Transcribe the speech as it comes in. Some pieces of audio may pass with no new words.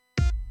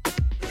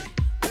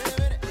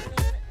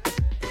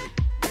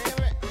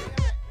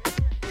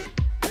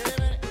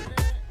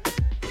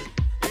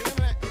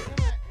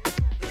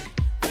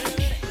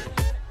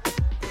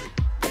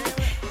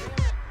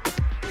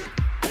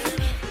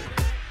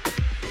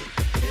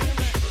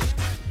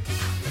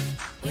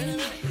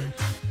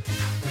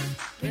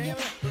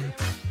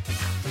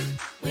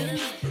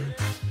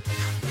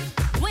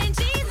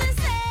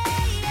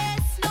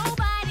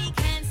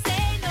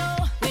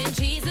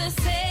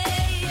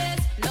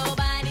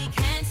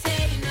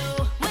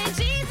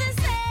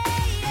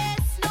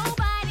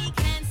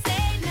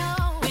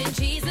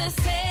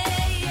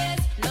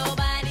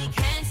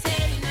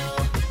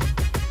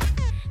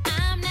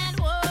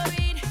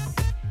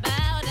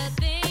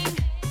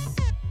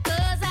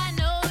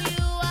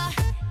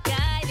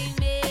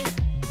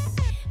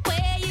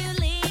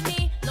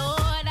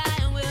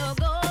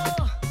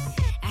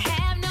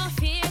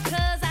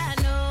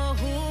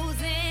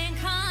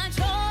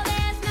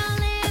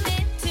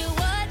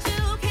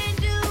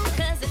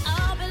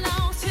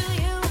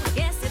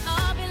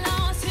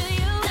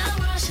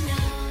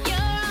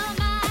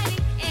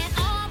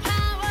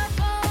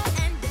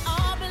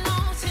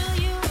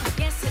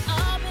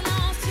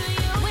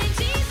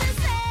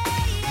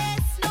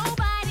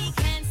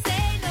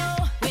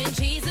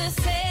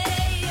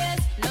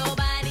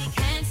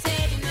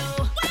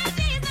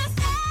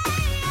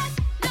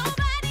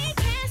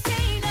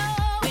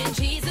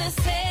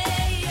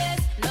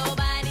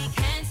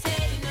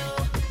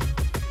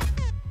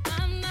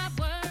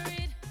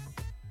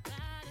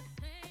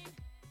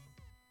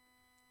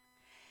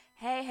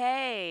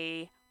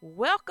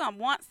Welcome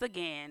once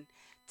again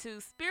to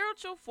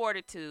Spiritual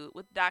Fortitude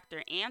with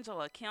Dr.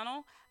 Angela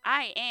Kinnel.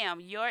 I am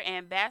your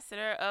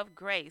ambassador of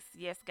grace,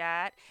 yes,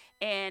 God,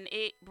 and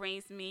it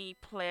brings me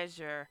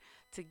pleasure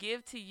to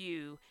give to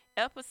you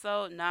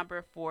episode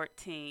number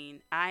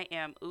 14. I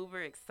am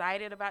uber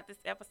excited about this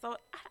episode.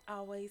 I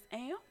always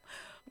am,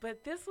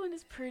 but this one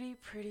is pretty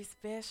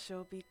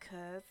special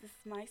because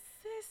it's my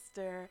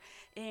sister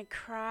in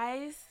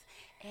Christ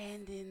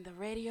and in the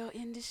radio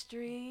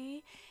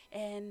industry,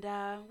 and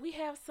we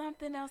have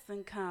something else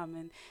in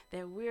common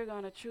that we're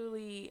going to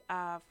truly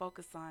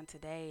focus on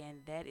today,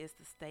 and that is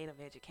the state of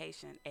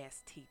education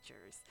as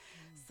teachers.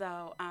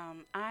 So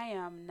I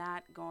am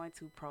not going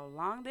to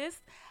prolong this.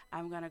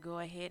 I'm going to go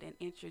ahead and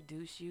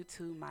introduce you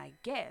to my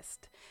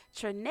guest,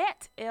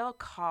 Trinette L.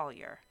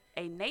 Collier,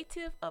 a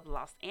native of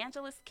Los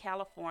Angeles,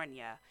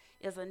 California,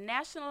 is a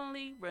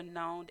nationally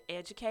renowned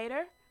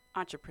educator,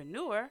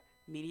 entrepreneur,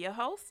 media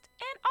host,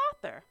 and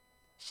author.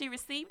 She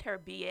received her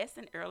BS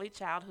in early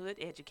childhood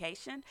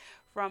education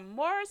from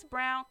Morris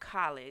Brown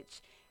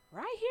College,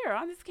 right here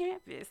on this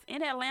campus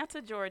in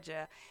Atlanta,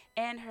 Georgia,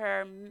 and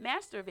her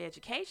Master of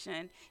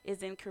Education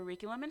is in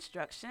curriculum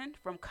instruction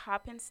from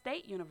Coppin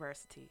State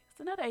University. It's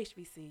another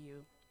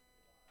HBCU.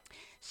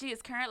 She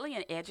is currently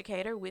an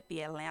educator with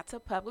the Atlanta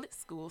Public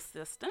School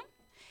System.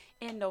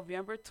 In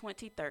November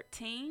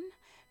 2013,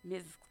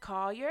 Ms.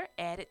 Collier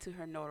added to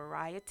her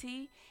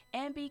notoriety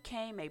and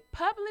became a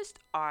published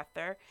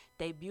author,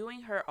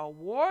 debuting her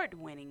award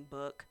winning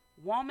book,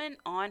 Woman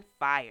on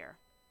Fire.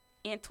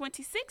 In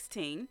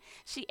 2016,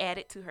 she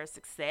added to her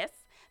success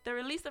the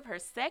release of her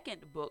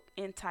second book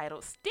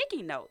entitled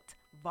Sticky Note,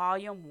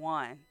 Volume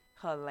 1,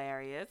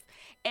 hilarious,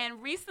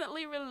 and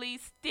recently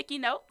released Sticky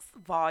Notes,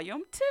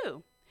 Volume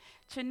 2.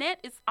 Trinette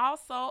is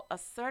also a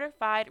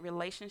certified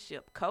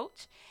relationship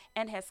coach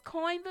and has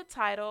coined the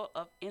title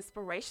of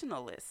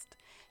inspirationalist.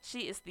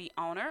 She is the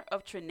owner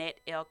of Trinette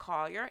L.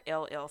 Collier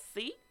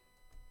LLC,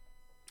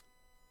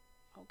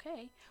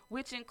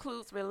 which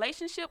includes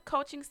relationship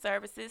coaching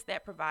services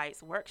that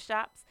provides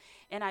workshops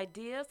and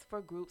ideas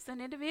for groups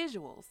and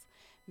individuals.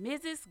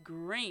 Mrs.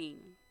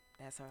 Green,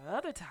 that's her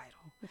other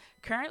title,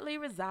 currently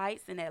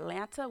resides in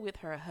Atlanta with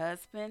her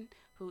husband,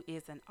 who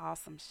is an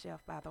awesome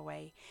chef, by the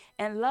way,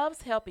 and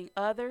loves helping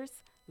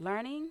others,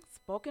 learning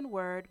spoken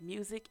word,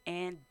 music,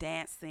 and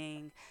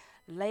dancing.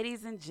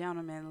 Ladies and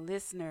gentlemen,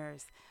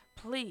 listeners,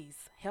 please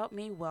help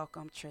me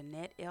welcome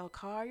Trinette L.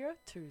 Collier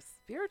to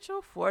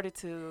Spiritual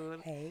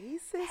Fortitude. Hey,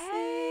 sissy.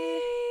 Hey,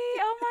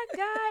 oh my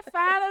God,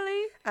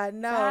 finally. I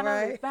know,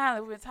 Finally, right?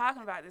 finally. We've been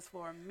talking about this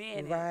for a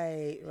minute.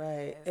 Right.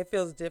 Yes. It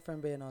feels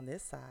different being on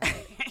this side.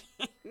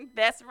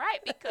 That's right,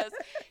 because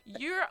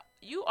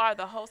you are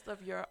the host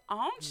of your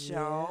own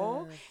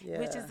show, Yeah.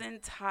 which is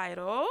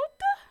entitled.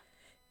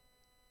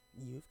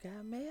 You've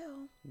got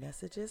mail.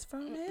 Messages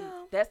from him.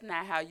 That's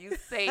not how you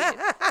say it.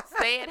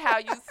 Say it how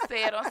you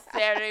say it on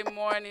Saturday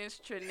mornings,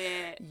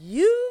 Trinette.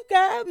 You've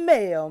got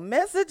mail.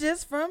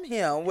 Messages from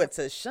him with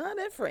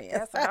Tashawn and friends.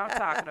 That's what I'm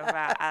talking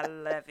about. I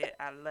love it.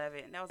 And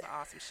that was an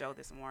awesome show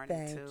this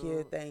morning,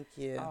 too. Thank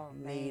you. Oh,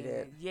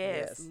 Needed. man.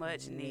 Yes,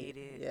 much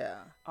needed. Yeah.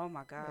 Oh,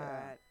 my God.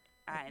 Yeah.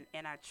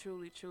 I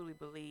truly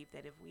believe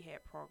that if we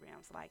had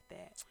programs like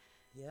that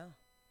Yeah.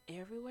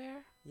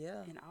 everywhere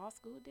Yeah. in all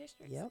school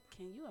districts, Yep.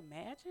 can you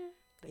imagine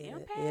the It,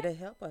 impact? it'll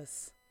help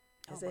us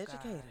as Oh my God.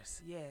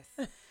 educators. Yes,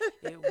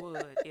 it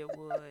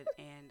would,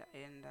 and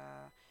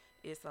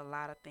it's a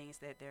lot of things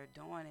that they're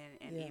doing,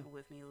 and Yeah. even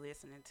with me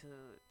listening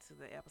to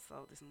the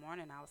episode this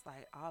morning, I was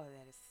like, all of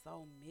that is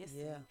so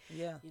missing.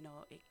 Yeah. You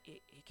know,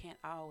 it can't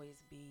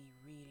always be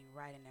reading,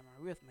 writing, and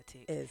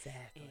arithmetic.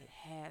 Exactly. It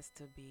has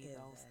to be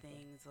those Exactly.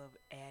 things of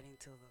adding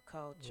to the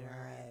culture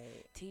and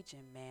Right.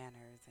 teaching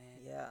manners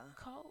and Yeah.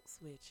 code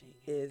switching.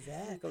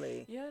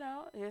 Exactly. You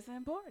know, it's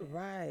important.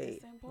 Right.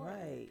 It's important.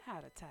 Right.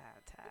 How to tie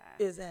a tie.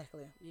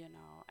 Exactly. You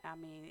know, I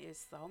mean, it's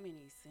so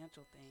many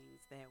essential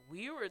things that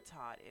we were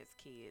taught as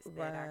kids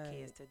that our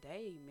kids Right.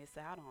 today miss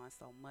out on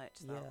so much.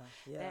 So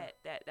Yeah.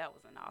 that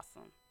was an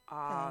awesome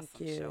Thank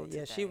you. show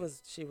Yeah, today. she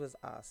was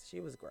awesome. She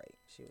was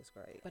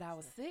great. But I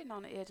was sitting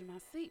on the edge of my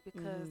seat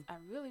because Mhm. I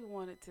really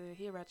wanted to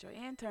hear about your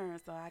intern,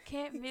 so I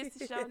can't miss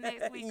the show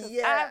next week because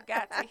Yeah. I've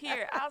got to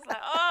hear it. I was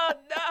like, oh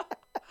no,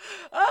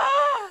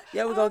 oh.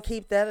 Yeah, we're gonna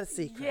keep that a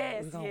secret.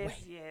 Yes, We're gonna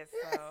yes, wait. yes.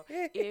 So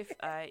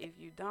if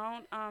you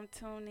don't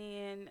tune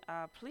in,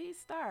 please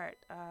start.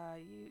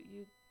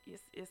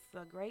 It's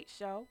a great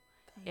show.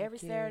 Thank Every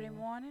you. Saturday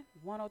morning,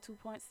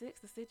 102.6,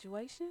 The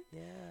Situation.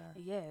 Yeah.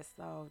 Yes,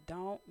 so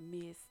don't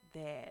miss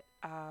that.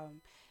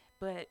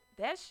 But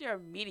that's your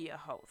media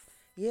host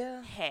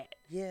Yeah. hat.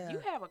 Yeah. You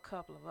have a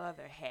couple of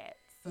other hats.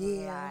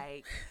 Yeah.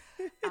 Like,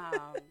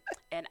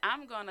 and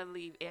I'm gonna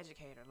leave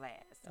educator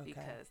last Okay.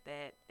 because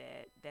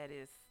that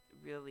is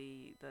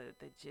really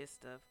the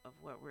gist of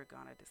what we're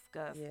gonna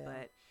discuss. Yeah.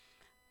 But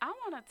I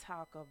want to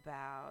talk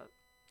about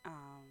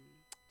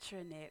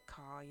Trinette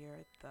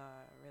Collier,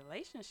 the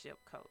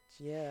relationship coach.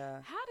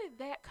 Yeah. How did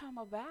that come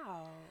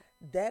about?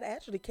 That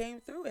actually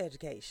came through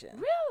education.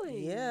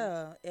 Really?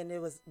 Yeah. And it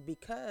was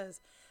because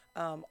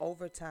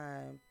over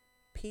time,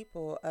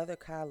 people, other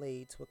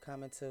colleagues would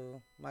come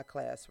into my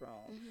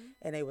classroom Mhm.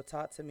 and they would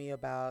talk to me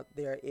about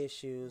their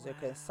issues or Wow.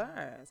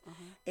 concerns.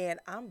 Uh-huh. And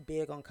I'm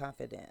big on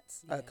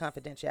Yes.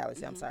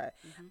 confidentiality. I'm Mhm. sorry.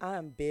 Mhm.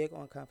 I'm big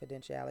on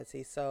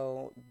confidentiality.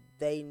 So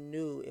they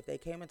knew if they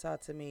came and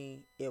talked to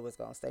me, it was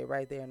going to stay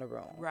right there in the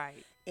room.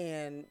 Right.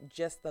 And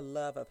just the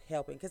love of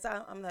helping. Because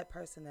I'm that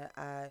person that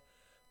I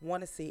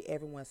want to see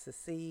everyone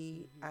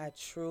succeed. I Mhm.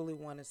 truly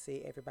want to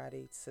see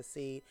everybody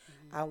succeed.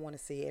 Mhm. I want to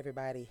see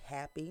everybody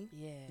happy.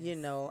 You Yes.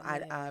 know,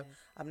 Yes.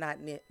 I'm not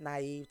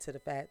naive to the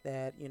fact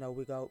that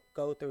we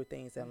go through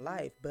things in Mhm.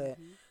 life, but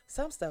Mhm.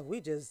 some stuff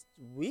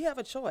we have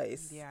a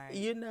choice. Yeah. Right.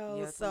 You know,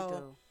 Yes, we so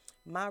do.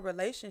 my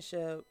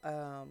relationship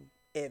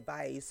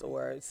advice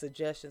or Mhm.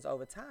 suggestions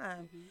over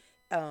time,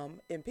 Mhm.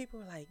 and people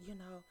were like,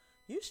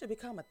 you should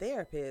become a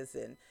therapist,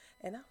 and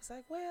I was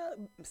like,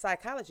 well,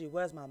 psychology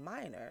was my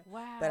minor,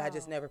 but I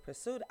just Wow. never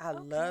pursued. I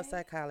love Okay.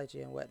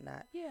 psychology and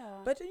whatnot,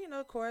 Yeah. but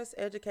of course,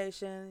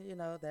 education,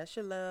 that's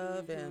your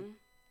love, and Mhm.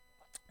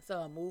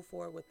 so I moved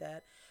forward with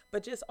that.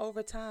 But just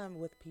over time,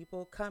 with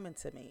people coming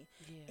to me,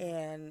 Yeah.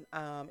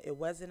 and it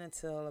wasn't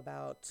until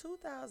about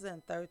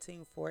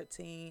 2013,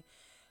 14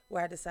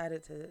 where I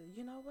decided to,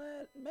 you know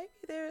what, maybe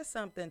there is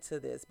something to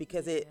this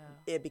because Yeah.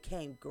 it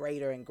became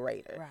greater and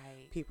greater.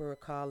 Right. People were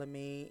calling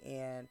me,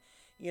 and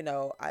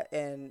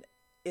and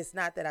it's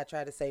not that I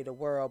try to save the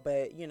world,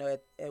 but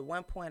at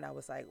one point I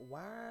was like,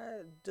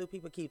 why do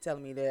people keep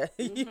telling me that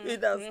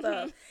Mhm.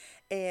 stuff? Mhm.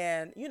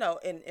 And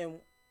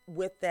and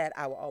with that,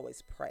 I will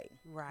always pray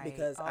Right.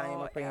 because I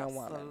am Oh, a praying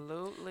woman. So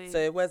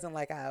absolutely. it wasn't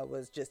like I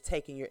was just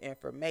taking your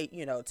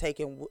information,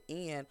 taking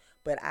in,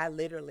 but I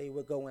literally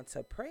would go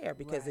into prayer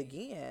because, Right.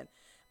 again,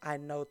 I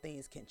know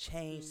things can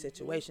change, Mhm.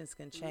 situations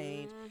can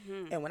change.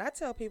 Mhm. And when I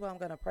tell people I'm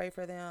going to pray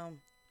for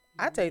them, You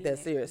I take mean that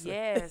it. seriously.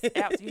 Yes.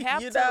 You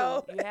have you to.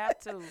 know? You have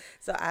to.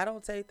 So I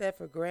don't take that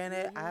for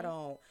granted. I Mhm.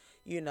 don't,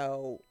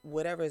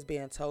 whatever is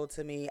being told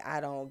to me, I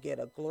don't get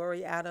a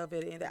glory out of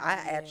it. And I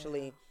Yeah.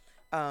 actually,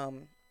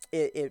 um,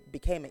 it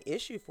became an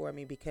issue for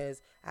me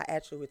because I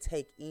actually would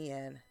take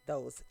in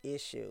those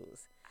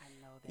issues. I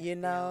know that Yeah.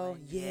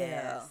 feeling.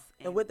 Yes.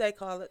 And And what they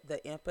call it, yeah,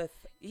 the empath,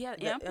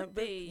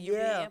 empathy. You be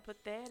yeah.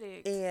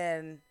 empathetic.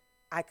 And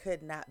I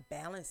could not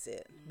balance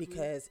it Mhm.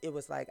 because it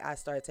was like I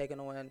started taking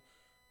on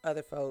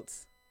other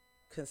folks'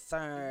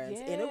 concerns,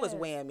 and it was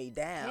Yes. weighing me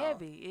down.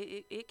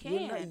 Heavy. It can.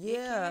 It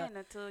Yeah, can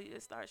until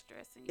it starts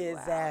stressing you out,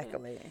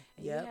 exactly. and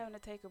you Yep. having to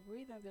take a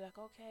breather and be like,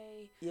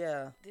 okay,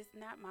 Yeah. this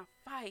not my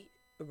fight.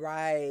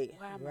 Right.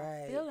 Why am I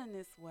Right. feeling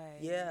this way?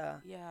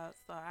 Yeah. Yeah,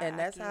 so And I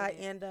that's how get I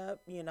it. end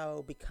up,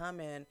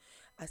 becoming.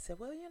 I said,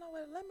 well, you know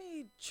what? Let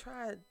me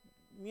try,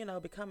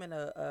 becoming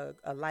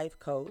a life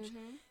coach.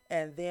 Mhm.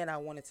 And then I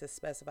wanted to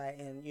specify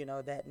in,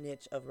 that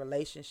niche of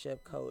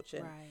relationship coach,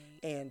 Right.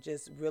 and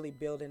just really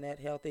building that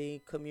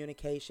healthy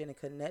communication and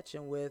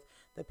connection with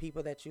the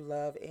people that you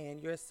love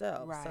and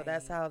yourself. So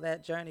that's Right. how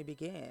that journey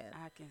began.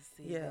 I can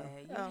see Yeah.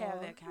 that. You have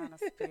Oh. that kind of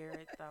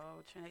spirit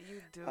though, Trinette.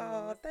 You do.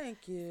 Oh, thank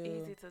It's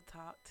easy you. to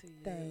talk to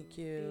Thank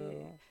you.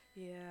 you.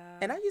 Yeah.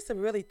 And I used to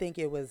really think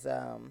it was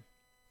a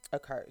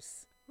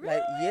curse.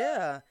 Like, Really?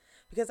 yeah,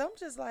 because I'm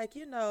just like,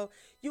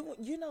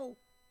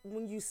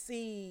 when you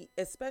see,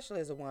 especially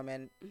as a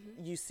woman,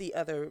 Mhm. you see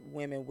other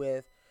women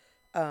with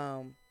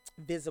um,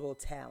 visible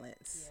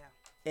talents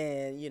Yeah.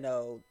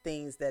 and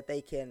things that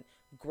they can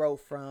grow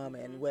from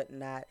and Mhm.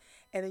 whatnot.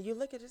 And then you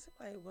look at it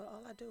like, well,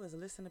 all I do is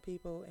listen to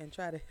people and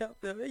try to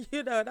help them,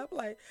 And I'm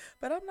like,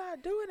 but I'm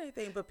not doing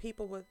anything. But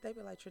people would, they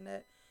be like,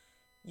 Trinette,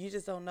 you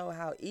just don't know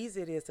how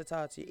easy it is to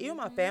talk to you. Even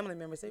my Mhm. family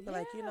members, they be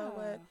like, you know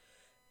what? Yeah.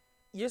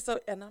 You're so,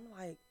 and I'm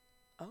like,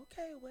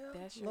 okay, well,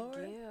 That's your Lord.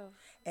 gift.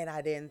 And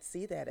I didn't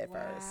see that at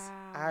first.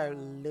 I Wow.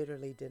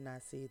 literally did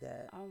not see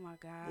that. Oh my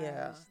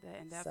Yeah. gosh.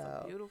 That's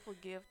a So beautiful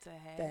gift to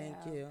thank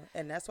have. you.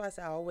 And that's why I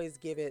say I always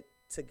give it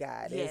to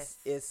God. Yes.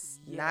 It's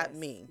not Yes.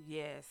 me.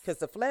 Yes. Because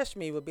the flesh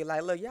me would be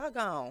like, look, y'all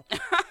gone.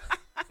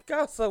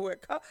 Go somewhere.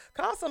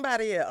 Call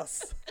somebody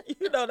else.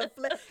 The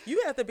flesh.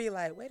 You have to be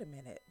like, wait a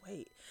minute,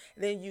 wait.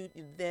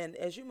 Then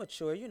as you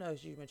mature,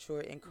 as you mature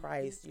in Mhm.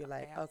 Christ, you're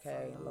like,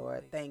 okay,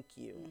 Lord, Absolutely. thank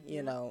you.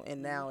 Mhm.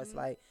 And now it's Mhm.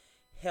 like,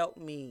 help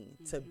me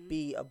to Mhm.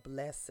 be a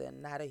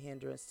blessing, not a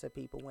hindrance to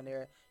people when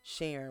they're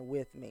sharing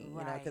with me.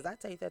 Because Right. I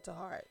take that to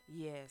heart.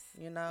 Yes.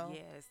 You know,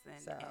 Yes.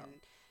 so.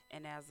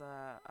 And as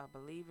a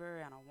believer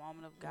and a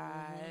woman of Mhm.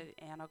 God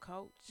and a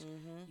coach,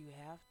 Mhm. you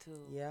have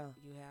to. Yeah.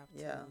 You have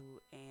Yeah.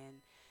 to.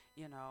 And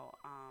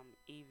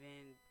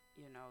even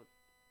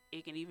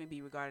it can even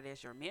be regarded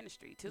as your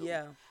ministry too,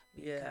 Yeah.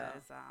 Yeah.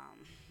 because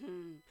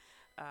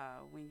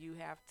when you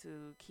have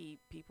to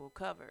keep people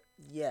covered,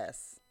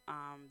 Yes.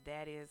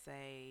 that is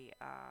a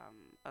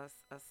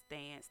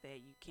stance that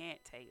you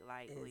can't take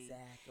lightly.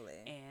 Exactly.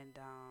 And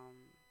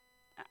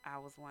I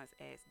was once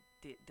asked,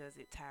 does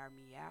it tire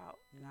me out?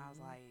 And I was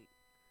Mhm. like,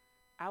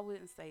 I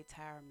wouldn't say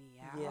tire me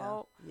Yeah.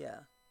 out,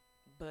 Yeah.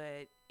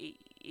 but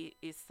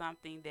it's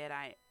something that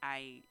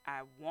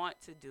I want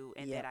to do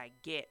and Yeah. that I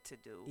get to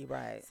do. You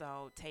right.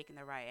 So taking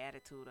the right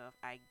attitude of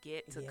I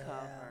get to Yeah.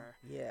 cover,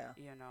 Yeah.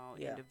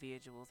 Yeah.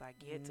 individuals. I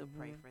get to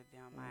pray Mhm. for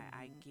them.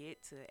 I Mhm.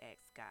 get to ask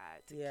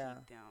God to Yeah.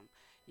 keep them,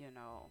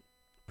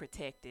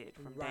 protected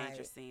from danger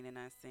Right. seen and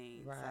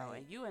unseen. So, Right.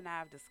 and you and I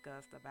have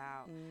discussed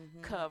about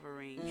Mhm.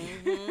 covering.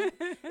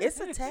 Mhm. It's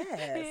a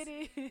task.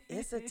 It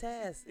It's a is.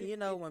 task.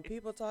 When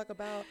people talk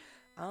about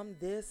I'm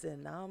this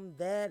and I'm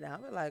that,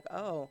 I'm like,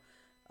 oh,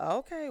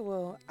 okay.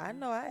 Well, I Yeah.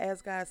 know I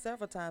asked God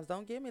several times,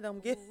 don't give me them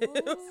gifts,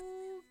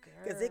 Ooh,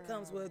 because it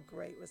comes girl. with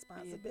great It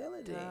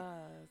responsibility.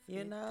 does. It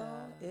It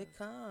does.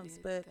 comes,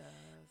 It but does.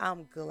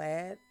 I'm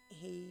glad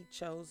He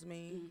chose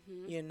me.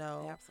 Mhm. You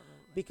know, Absolutely.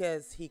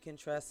 because He can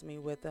trust me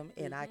with them,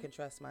 and I Mhm. can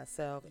trust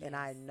myself, and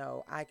I Yes.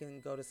 know I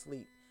can go to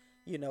sleep,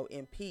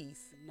 in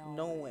peace, Knowing.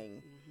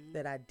 knowing Mhm.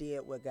 that I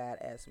did what God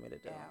asked me to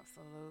do.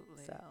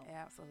 Absolutely. So,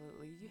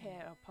 Absolutely. You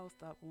had a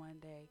post up one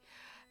day.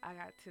 I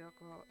got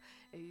tickled,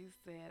 and you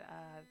said,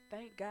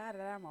 "Thank God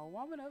that I'm a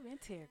woman of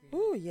integrity."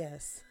 ooh,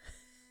 yes.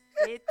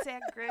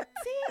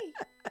 Integrity.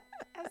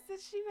 I said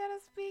she better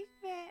speak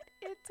that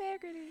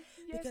integrity.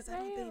 Yes, Because I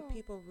don't think ma'am.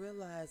 people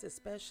realize,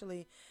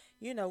 especially,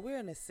 we're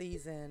in a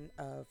season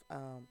of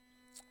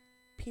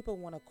people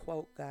want to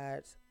quote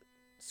God's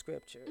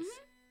scriptures,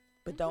 Mhm.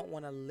 but Mhm. don't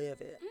want to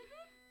live it. Mhm.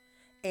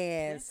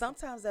 And Listen,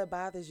 sometimes that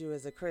bothers you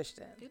as a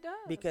Christian, it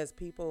does. because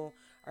people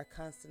are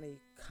constantly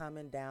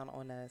coming down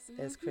on us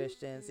as Mhm.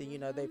 Christians, and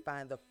they Mhm.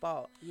 find the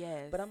fault.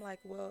 Yes. But I'm like,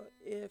 well,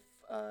 if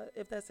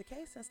that's the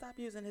case, then stop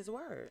using His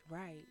word.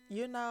 Right.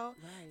 You know,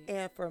 Right.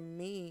 and for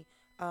me,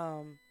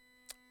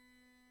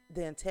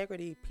 the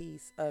integrity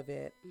piece of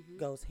it Mhm.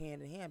 goes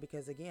hand in hand,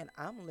 because again,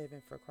 I'm living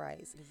for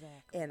Christ,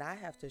 Exactly. and I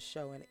have to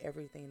show in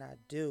everything I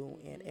do,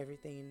 and Mhm.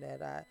 everything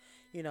that I,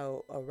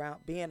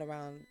 around, being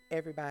around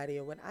everybody,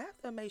 or when I have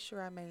to make sure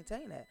I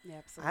maintain it.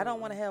 I don't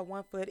want to Absolutely. have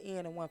one foot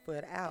in and one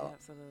foot out.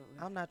 Absolutely.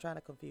 I'm not trying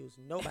to confuse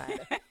nobody.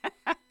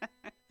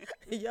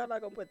 Y'all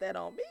not gonna put that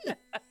on me,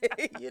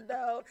 you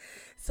know.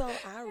 So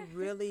I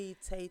really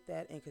take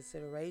that in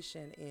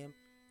consideration, and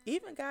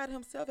even God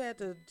Himself had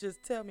to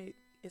just tell me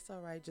it's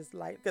all right, just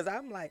like, because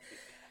I'm like,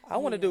 I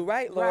want to Yeah. do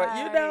right, Lord,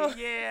 you Right. know.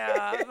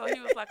 Yeah. So he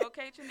was like,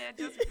 "Okay, Trinette,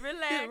 just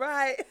relax.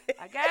 Right.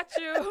 I got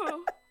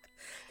you.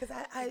 Because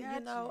I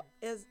got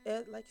you." as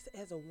like you said,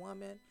 as a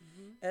woman,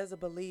 Mhm. as a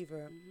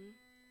believer, Mhm.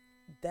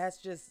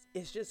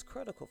 it's just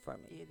critical for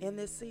me It in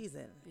this is.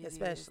 season, It is.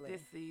 especially.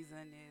 This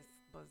season is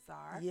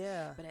bizarre,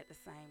 Yeah. but at the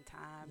same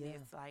time, Yeah.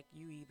 it's like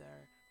you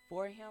either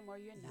for him or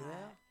you're Yeah.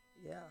 not.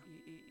 Yeah.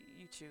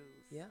 You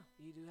choose. Yeah.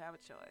 You do have a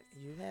choice.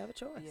 You have a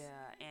choice.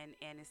 Yeah,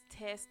 and it's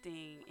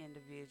testing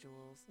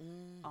individuals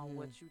on Mm-hmm.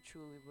 what you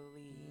truly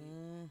believe.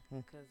 Mm-hmm.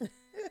 Because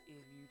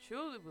if you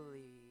truly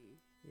believe,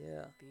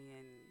 Yeah.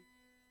 then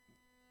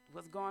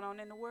what's going on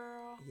in the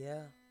world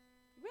Yeah.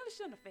 really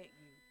shouldn't affect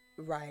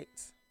you.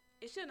 Right.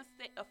 It shouldn't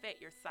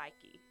affect your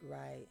psyche.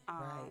 Right.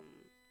 Right.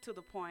 To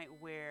the point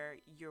where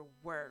you're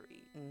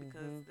worried,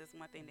 because Mm-hmm. that's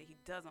one thing that he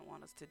doesn't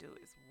want us to do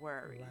is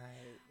worry.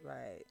 Right.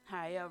 Right.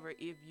 However,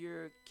 if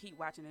you keep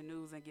watching the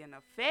news and getting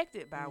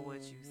affected by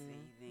what you see,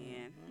 Mm-hmm.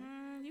 then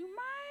Mm-hmm. you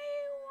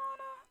might want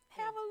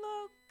to have a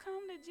little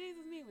come to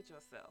Jesus meet with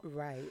yourself,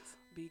 Right.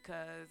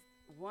 because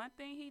one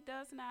thing he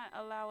does not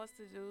allow us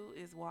to do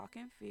is walk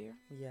in fear.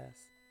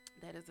 Yes.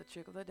 That is a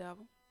trick of the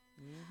devil.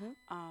 Mm-hmm.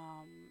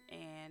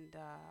 And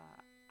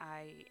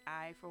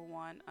I for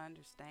one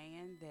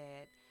understand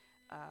that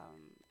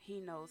he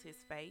knows his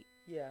fate,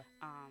 Yeah.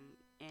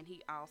 and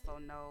he also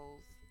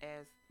knows,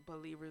 as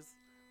believers,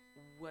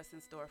 what's in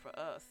store for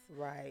us.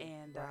 Right.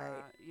 And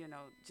Right.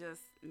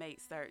 just make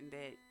certain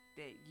that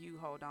you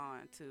hold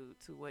on to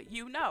what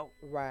you know.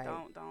 Right.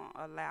 Don't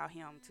allow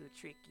him to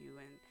trick you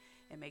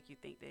and make you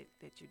think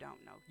that you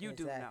don't know. You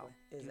do know. Exactly.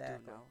 You do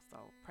Exactly. know.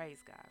 So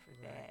praise God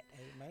for Right.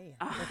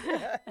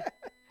 that. Amen.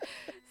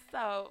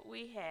 So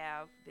we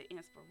have the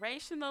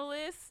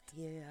inspirationalist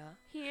Yeah.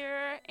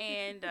 here,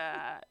 and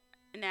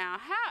now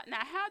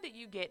how did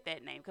you get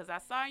that name? Because I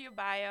saw in your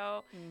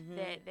bio Mm-hmm.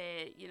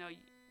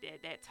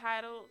 that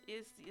title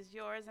is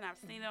yours, and I've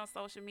seen it on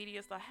social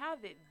media. So how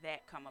did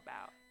that come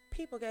about?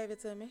 People gave it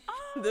to me.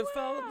 The folks,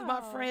 Oh my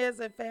wow! friends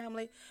and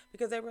family,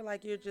 because they were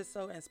like, "You're just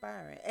so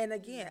inspiring." And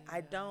again, I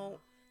Yeah. don't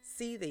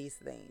see these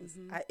things.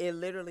 Mhm. It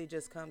literally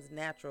just comes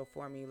natural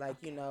for me, like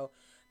Okay.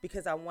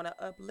 because I want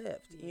to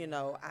uplift.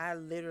 Yeah. I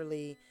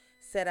literally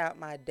set out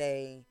my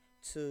day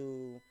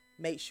to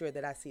make sure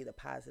that I see the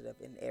positive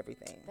in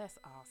everything, That's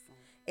awesome.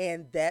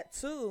 and that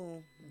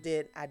too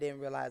Mhm. I didn't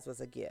realize was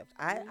a gift.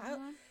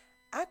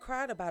 I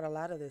cried about a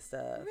lot of this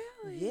stuff.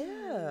 Really?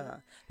 Yeah.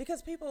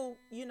 Because people,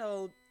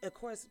 of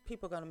course,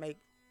 people going to make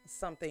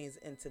some things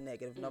into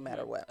negative no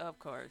matter what. Of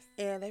course.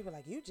 And they were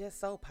like, you just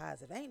so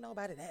positive. Ain't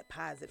nobody that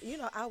positive.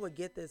 I would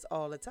get this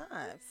all the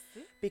time,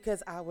 See?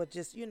 because I would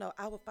just,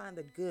 I would find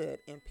the good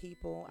in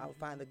people. I would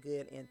find the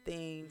good in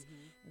things.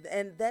 Mhm.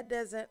 And that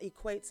doesn't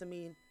equate to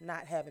me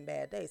not having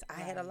bad days. I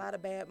had a Right. lot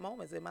of bad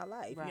moments in my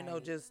life,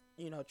 Right. just,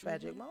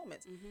 tragic Mhm.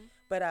 moments. Mhm.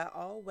 But I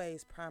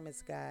always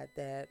promise God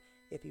that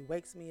if He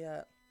wakes me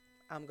up,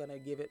 I'm gonna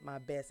give it my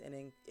best,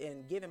 and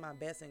giving my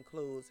best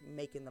includes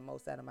making the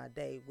most out of my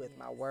day with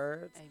my Yes.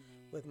 words,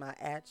 Amen. with my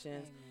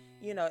actions,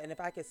 Amen. and if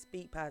I could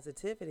speak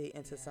positivity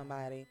into Yeah.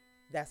 somebody,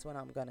 that's what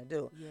I'm gonna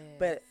do. Yes.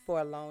 But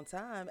for a long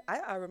time,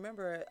 I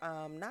remember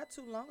not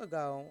too long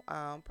ago,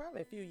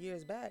 probably a few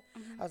years back,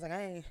 Mhm. I was like,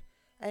 I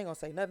ain't gonna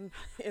say nothing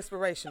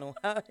inspirational.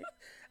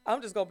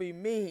 I'm just gonna be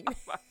mean. Oh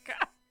my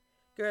God.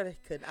 Girl,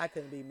 I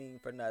couldn't be mean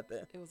for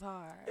nothing. It was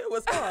hard. It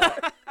was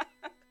hard.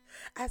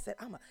 I said,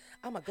 I'm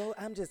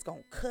just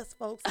gonna cuss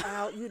folks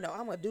out. I'm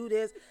gonna do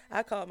this.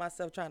 I called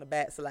myself trying to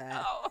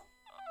backslide. Oh.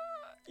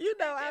 I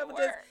didn't was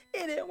just, work.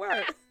 it didn't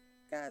work.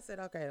 God said,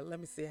 okay, let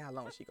me see how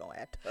long she gonna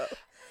act up.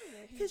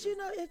 Because,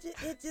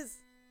 it just,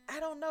 I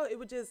don't know. It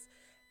would just,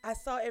 I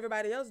saw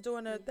everybody else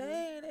doing their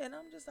thing, and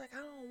I'm just like, I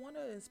don't want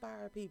to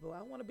inspire people.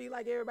 I want to be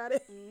like everybody,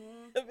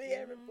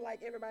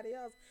 like everybody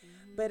else.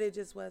 But it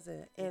just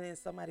wasn't. And then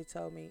somebody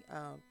told me,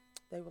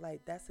 they were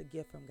like, that's a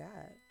gift from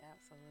God.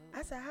 Absolutely.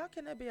 I said, how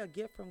can that be a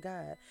gift from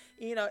God?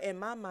 In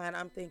my mind,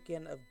 I'm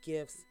thinking of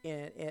gifts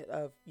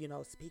of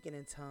speaking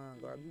in tongue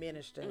or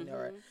ministering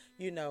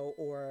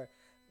or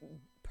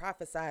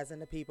prophesizing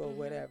to people or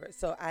whatever.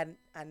 So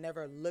I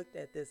never looked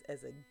at this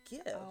as a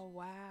gift. Oh,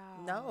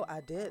 wow. No,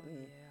 I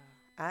didn't.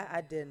 Oh,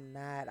 I did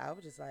not. I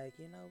was just like,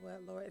 you know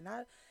what, Lord? And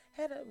I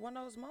had one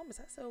of those moments.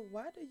 I said,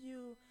 why do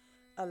you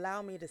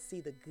allow me to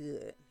see the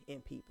good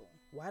in people?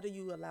 Why do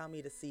you allow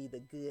me to see the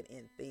good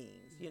in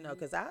things?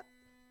 Because I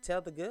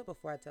tell the good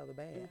before I tell the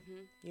bad,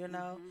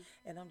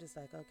 and I'm just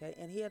like, okay.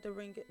 And he had to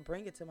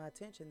bring it to my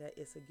attention that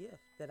it's a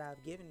gift that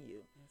I've given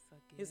you. It's a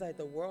gift. He's like,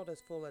 the world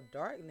is full of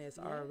darkness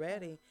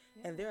already,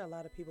 and there are a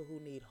lot of people who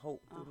need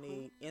hope, who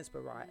need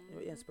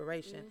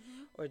inspiration,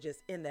 or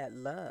just in that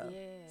love.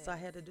 Yes. So I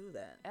had to do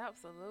that.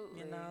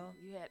 Absolutely.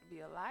 You had to be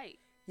a light.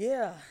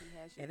 Yeah, He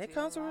has you and to it be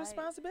comes a with light.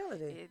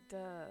 responsibility. It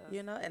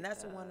does. And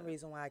that's the one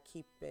reason why I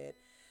keep it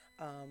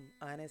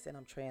honest and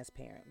I'm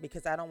transparent,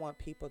 because I don't want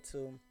people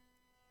to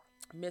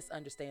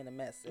misunderstand the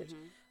message.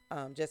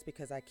 Just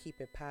because I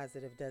keep it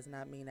positive does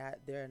not mean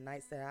there are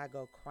nights that I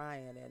go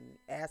crying and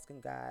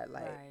asking God,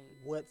 like,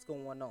 what's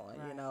going on?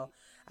 Right.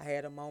 I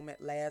had a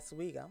moment last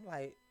week. I'm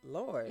like,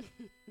 Lord,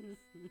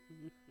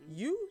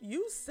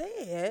 you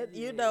said,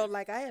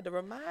 like I had to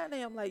remind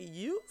him, like,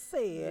 you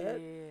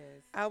said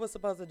I was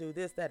supposed to do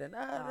this, that, and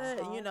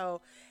other,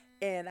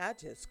 and I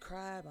just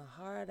cried my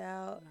heart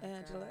out,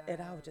 Angela,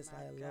 and I was just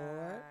like,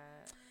 Lord,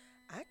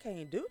 I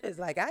can't do this.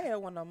 Like, I had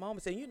one of those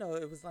moments, and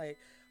it was like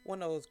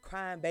one of those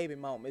crying baby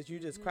moments. You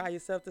just cry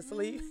yourself to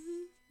sleep,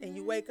 and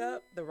you wake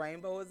up, the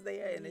rainbow is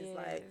there, and it's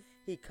like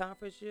he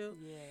comforts you.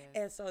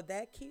 And so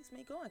that keeps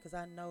me going, because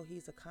I know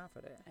he's a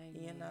comforter.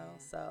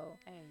 So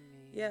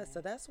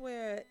so that's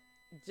where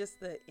just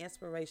the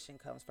inspiration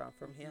comes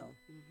from him.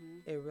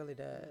 It really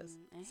does.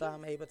 So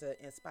I'm able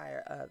to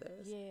inspire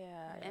others.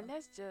 And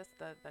that's just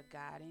the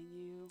God in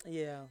you.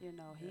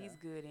 He's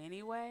good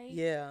anyway.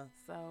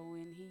 So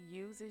when he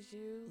uses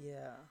you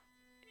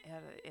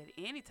at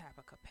any type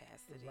of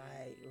capacity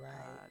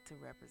to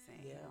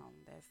represent him,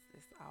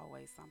 it's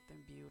always something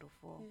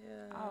beautiful.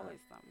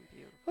 Always something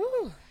beautiful.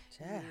 Ooh,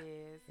 child.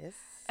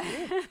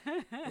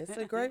 It's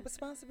a great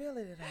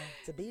responsibility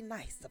though, to be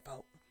nice to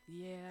folk.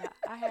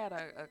 I had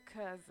a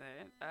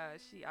cousin.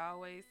 She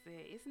always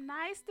said, "It's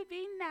nice to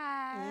be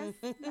nice.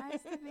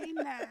 Nice to be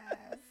nice."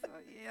 So,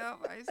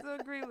 I used to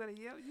agree with her.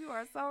 You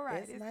are so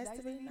right. It's nice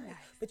to be nice.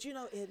 But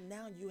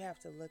now you have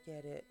to look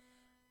at it.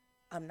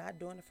 I'm not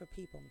doing it for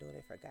people. I'm doing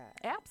it for God.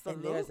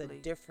 Absolutely. And there's a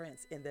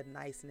difference in the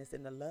niceness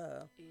and the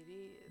love. It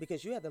is.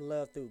 Because you have to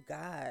love through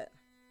God.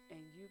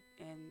 And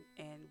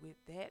with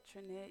that,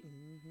 Trinette,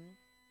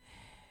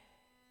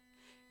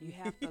 you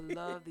have to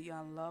love the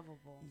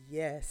unlovable.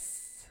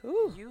 Yes.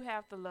 Ooh. You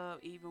have to love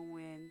even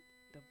when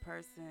the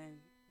person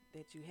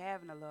that you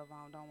having to love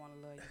on don't want to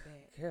love you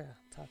back. Girl,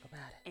 talk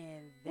about it.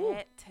 And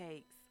that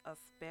takes a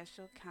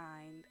special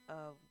kind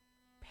of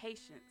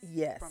patience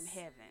from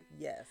heaven.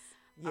 Yes.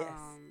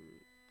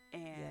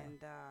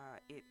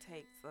 It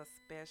takes a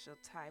special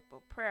type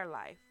of prayer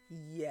life.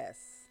 Yes.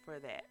 For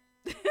that.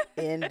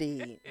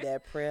 Indeed.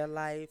 That prayer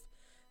life,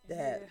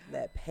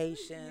 that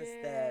patience,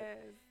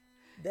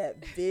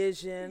 that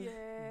vision,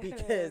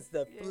 because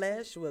the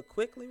flesh will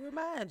quickly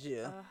remind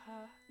you.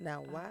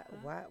 Now, why?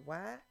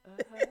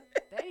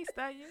 They ain't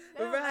study you.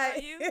 They don't love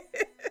you.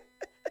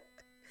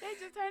 They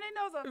just turn their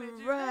nose up at you.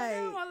 They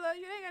don't want to love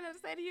you. They ain't got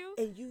nothing to say to you.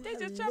 And you they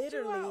just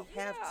literally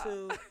have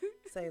to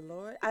say,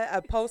 Lord, I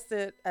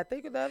posted, I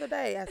think the other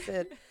day, I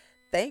said,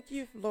 thank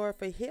you, Lord,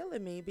 for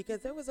healing me,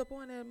 because there was a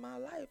point in my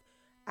life,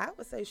 I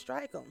would say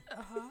strike them.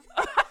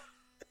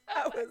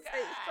 I would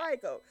say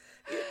strike them.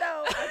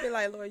 I'd be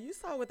like, Lord, you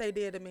saw what they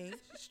did to me.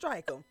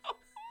 Strike them.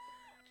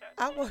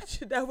 I want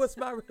you. That was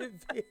my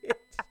revenge.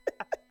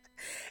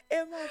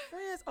 And my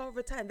friends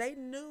over time, they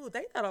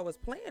thought I was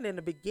playing in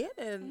the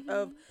beginning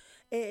of,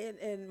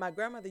 and my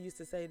grandmother used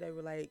to say, they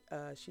were like,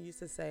 she used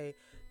to say,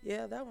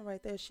 yeah, that one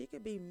right there, she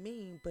could be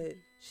mean, but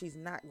she's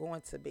not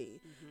going to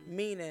be.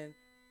 Meaning,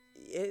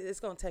 it's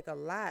going to take a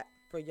lot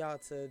for y'all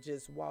to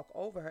just walk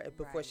over her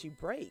before she Right.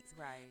 breaks.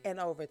 Right. And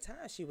over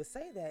time, she would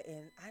say that,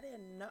 and I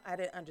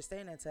didn't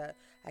understand until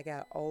I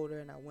got older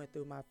and I went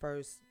through my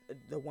first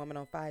the Woman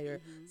on Fire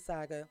Mhm.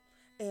 saga.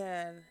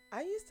 And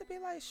I used to be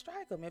like,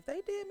 strike them. If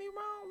they did me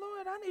wrong,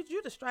 Lord, I need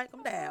you to strike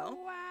them down.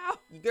 Oh, wow.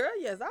 Girl,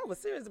 yes, I was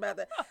serious about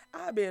that.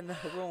 I've been in the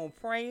room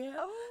praying,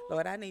 Oh.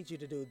 Lord, I need you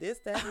to do this,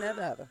 that, and that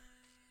other.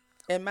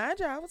 And mind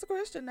you, I was a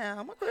Christian now.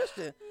 I'm a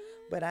Christian.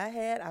 But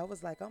I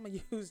was like, I'm going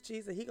to use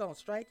Jesus. He going to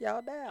strike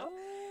y'all down.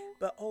 Oh.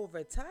 But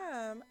over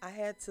time, I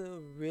had to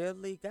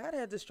really, God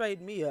had to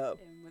straighten me up.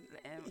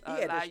 And He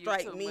had allow to you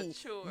strike to me.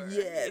 mature.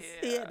 Yes,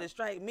 he had Yeah. to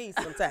strike me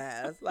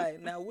sometimes. Like,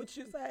 now what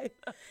you say?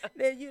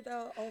 Then,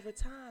 over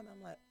time,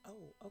 I'm like,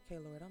 oh, okay,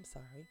 Lord, I'm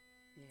sorry.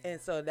 Yeah.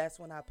 And so that's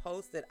when I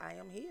posted, I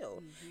am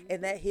healed. Mhm.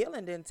 And that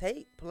healing didn't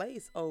take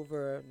place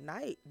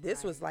overnight.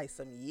 This was Right. like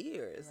some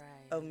years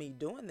Right. of me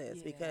doing this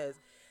Yeah. because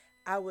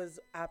I was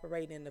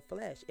operating in the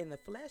flesh. And the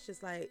flesh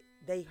is like,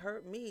 they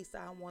hurt me, so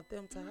I want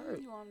them to hurt.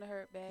 You want them to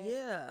hurt bad?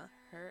 Yeah.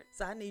 Hurt.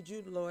 So I need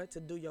you, Lord, to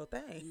do your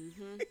thing.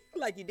 Mm-hmm.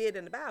 Like you did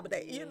in the Bible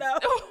day, Yeah. you know?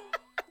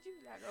 You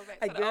gotta go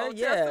back Like, to the girl, Old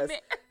yes.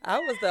 Testament. I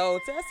was the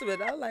Old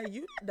Testament. I was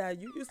like,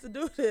 you used to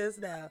do this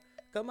now.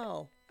 Come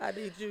on. I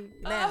need you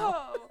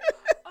now. Oh.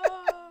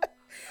 Oh.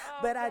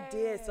 But I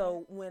did. man.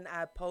 So when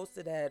I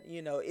posted that,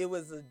 it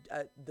was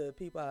the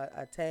people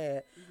I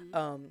tagged.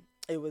 Mhm.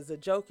 It was a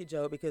jokey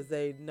joke because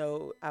they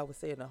know I was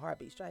saying a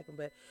heartbeat striking,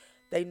 but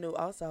they knew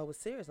also I was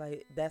serious.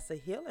 Like that's a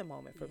healing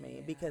moment for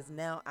me because Yeah.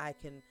 now I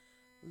can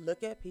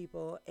look at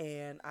people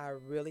and I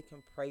really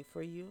can pray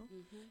for you,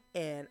 Mhm.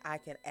 and I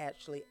can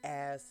actually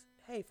ask,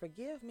 hey,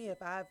 forgive me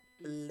if I've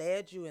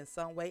led you in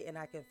some way, and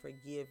I can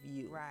forgive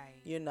you.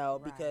 Right.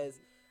 Because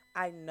Right.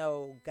 I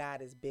know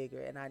God is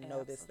bigger, and I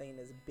know this thing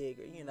is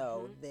bigger,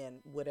 Mhm. than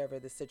whatever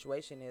the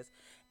situation is.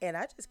 And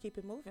I just keep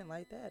it moving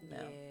like that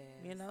now.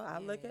 Yes. I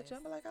look at you,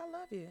 Yes. I'm like, I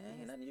love you. Ain't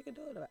Yes. nothing you can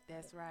do about it.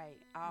 That's right.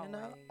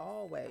 Always.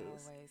 Always.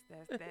 Always.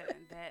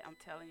 That I'm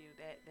telling you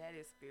that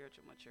is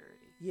spiritual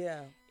maturity.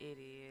 Yeah. It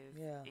is.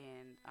 Yeah.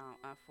 And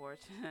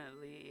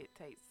unfortunately, it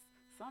takes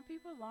some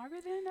people longer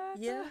than others.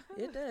 Yeah,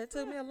 it does. It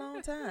took me a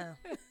long time.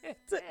 It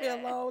took me a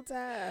long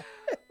time.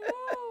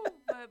 Woo,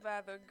 but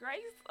by the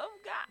grace of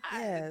God.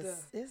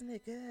 Yes. Isn't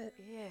it good?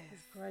 Yes.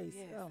 His grace.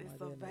 Yes. Oh, my It's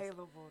goodness.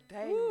 available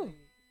daily. Woo.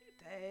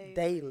 Daily.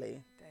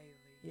 Daily. Daily.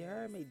 You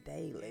heard me?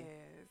 Daily.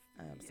 Yes.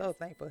 I'm yes, so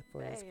thankful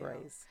for His ma'am.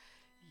 grace.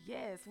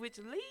 Yes, which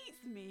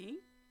leads me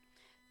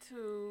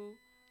to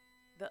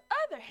the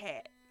other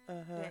hat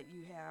Uh-huh. that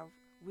you have,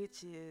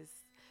 which is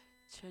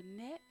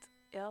Trinette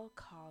L.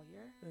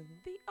 Collier,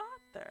 Mhm. the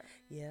author.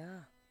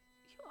 Yeah.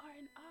 You are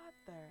an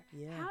author.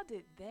 Yeah. How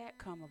did that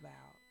come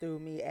about? Through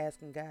me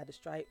asking God to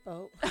strike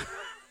folk.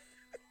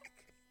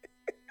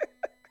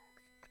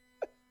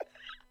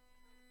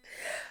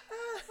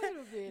 Wait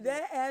a minute.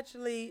 That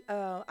actually,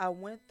 I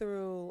went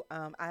through.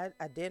 I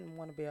didn't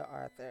want to be an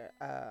author.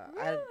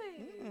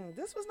 Really?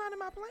 This was not in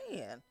my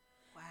plan.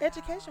 Wow.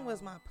 Education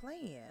was my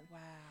plan. Wow.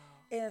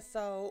 And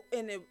so,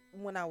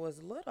 when I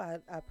was little,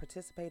 I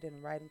participated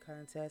in writing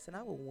contests, and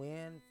I would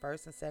win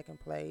first and second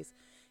place.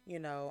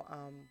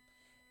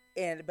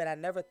 But I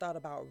never thought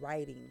about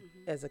writing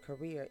as a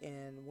career.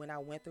 And when I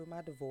went through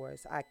my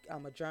divorce,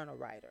 I'm a journal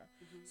writer,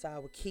 so I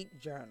would keep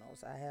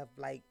journals. I have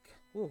like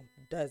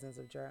dozens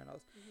of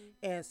journals,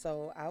 and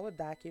so I would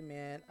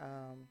document,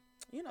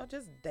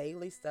 just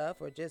daily stuff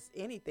or just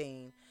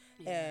anything.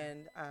 Yeah.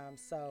 And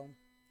so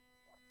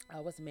I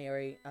was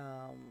married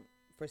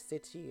for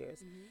 6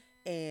 years.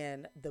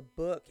 And the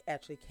book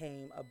actually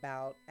came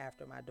about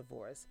after my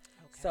divorce.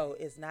 Okay. So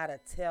it's not a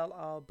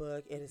tell-all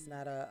book. It is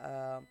not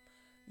a,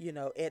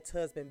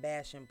 ex-husband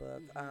bashing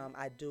book.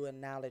 I do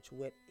acknowledge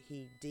what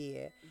he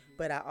did,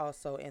 but I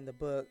also in the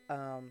book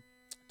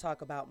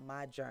talk about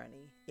my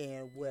journey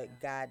and what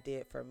God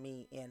did for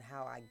me and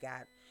how I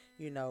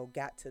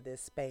got to this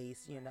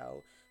space,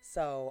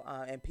 So,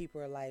 and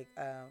people are like,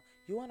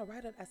 you want to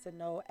write it? I said,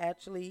 no,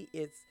 actually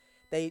it's,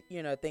 they,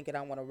 thinking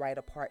I want to write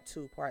a part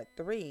 2, part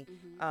 3.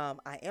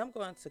 I am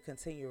going to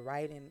continue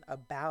writing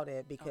about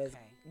it because,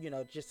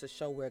 just to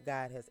show where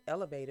God has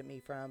elevated me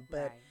from.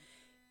 But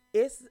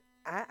it's,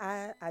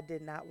 I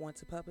did not want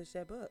to publish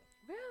that book.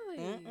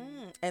 Really?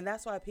 And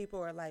that's why people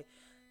are like,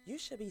 you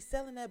should be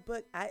selling that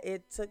book.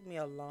 It took me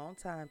a long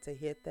time to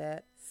hit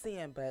that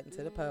send button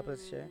to the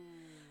publisher.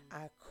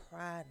 I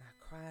cried and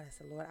I cried. I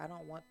said, Lord, I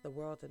don't want the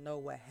world to know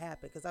what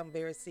happened because I'm a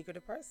very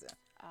secretive person.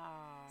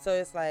 So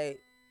it's like,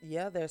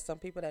 yeah, there's some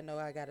people that know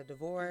I got a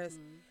divorce,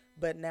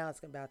 but now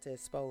it's about to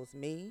expose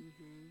me,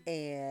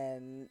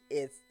 and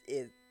it's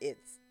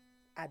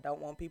I don't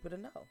want people to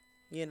know,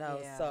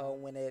 Yeah. So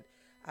when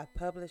I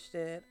published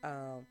it,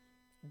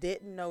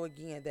 didn't know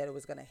again that it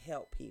was going to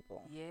help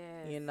people,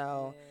 Yes. Yes.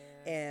 Yes.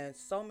 And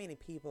so many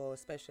people,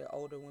 especially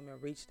older women,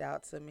 reached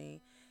out to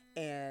me,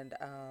 and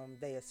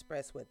they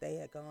expressed what they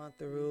had gone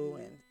through,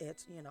 and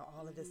it's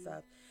all of this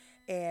stuff,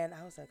 and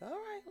I was like, all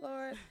right,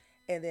 Lord,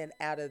 and then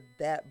out of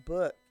that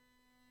book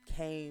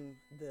came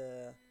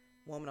the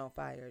Woman on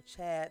Fire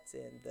chats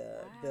and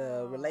the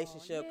Wow.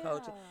 relationship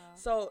coaching. Yeah.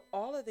 So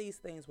all of these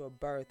things were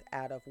birthed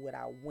out of what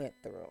I went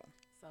through.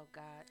 So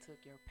God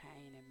took your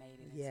pain and made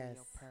it into Yes,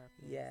 your purpose.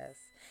 yes.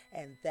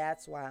 And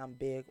that's why I'm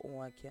big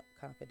on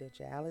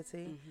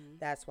confidentiality. Mhm.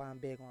 That's why I'm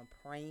big on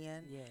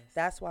praying. Yes.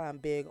 That's why I'm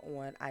big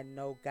on, I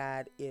know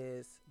God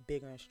is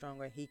bigger and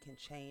stronger. He can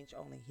change,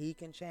 only He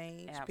can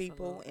change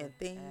people Absolutely. and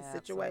things,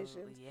 Absolutely.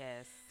 situations.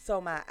 Yes. So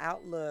my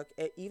outlook,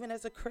 even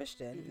as a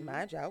Christian, Mhm.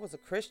 mind you, I was a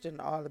Christian,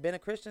 all been a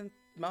Christian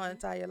my Mhm.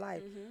 entire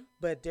life, Mhm.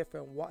 but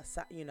different,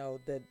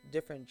 the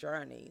different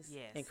journeys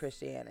Yes. in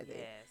Christianity,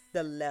 Yes.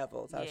 the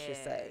levels, I should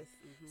say.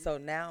 Yes. Mhm. So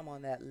now I'm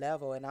on that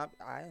level, and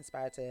I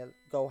inspired to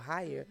go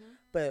higher, Mhm.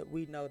 but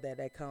we know that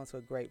that comes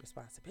with great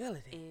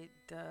responsibility, It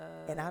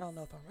does. and I don't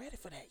know if I'm ready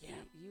for that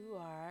yet. You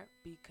are,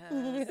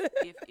 because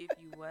if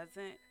you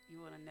wasn't,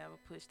 you would have never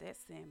pushed that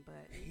send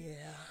button.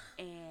 Yeah,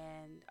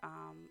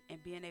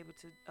 And being able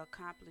to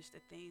accomplish the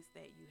things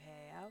that you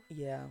have,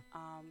 yeah,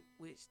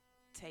 which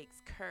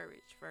takes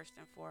courage first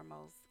and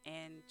foremost,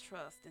 and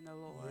trust in the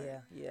Lord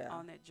yeah,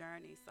 on that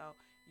journey. So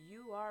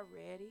you are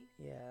ready.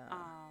 yeah.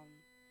 Um,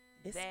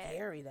 It's that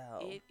scary though.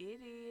 it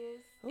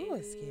is. Ooh, It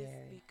it's is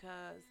scary.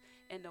 because,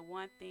 and the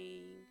one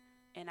thing,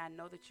 and I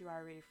know that you're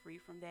already free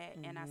from that,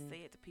 and I Mhm.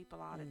 say it to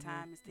people all the Mhm.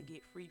 time, is to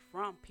get free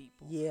from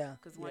people. Yeah,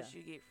 Because yeah, once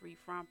you get free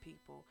from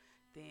people,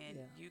 then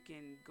yeah. you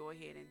can go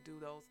ahead and do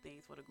those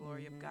things for the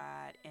glory of Mhm.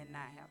 God, and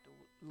not Mhm. have to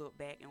look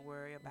back and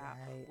worry about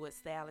Right. what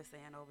Sally's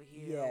saying over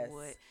here, or Yes.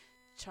 what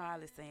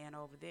Charlie's saying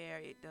over there.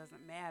 It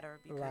doesn't matter,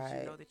 because you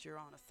Right. know that you're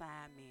on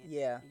assignment,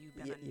 Yeah. and you've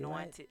been You're right.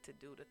 anointed to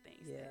do the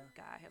things Yeah. that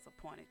God has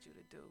appointed you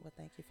to do. Well,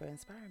 thank you for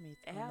inspiring me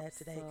on that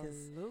today, because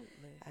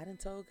Absolutely. I done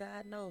told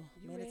God no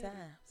You many ready?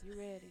 times. You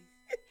ready?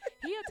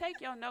 He'll take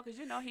your no, because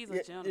you know he's a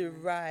Yeah, you're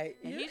gentleman. right.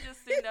 And he's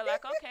just sitting there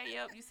like, okay,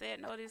 yep, you said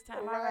no this time.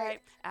 All Right.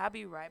 right. I'll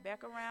be right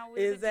back around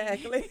with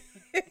Exactly.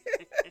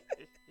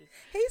 it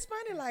He's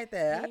funny like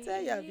that. I He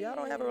tell you, if y'all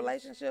don't have a is.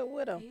 relationship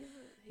with him,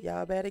 He's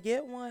y'all better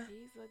get one.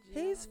 a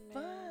He's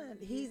gentleman. fun.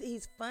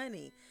 He's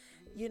funny,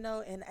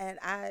 and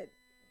I,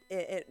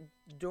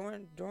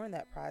 during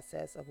that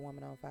process of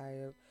Woman on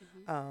Fire,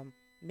 Mhm.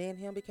 me and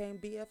him became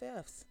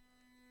BFFs.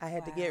 I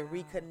had to get Wow.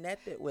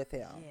 reconnected with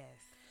him.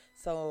 Yes.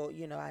 So,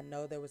 I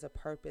know there was a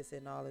purpose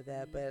in all of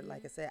that, but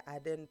like I Mhm. said, I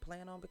didn't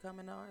plan on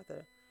becoming an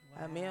author. Wow.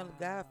 I mean,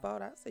 God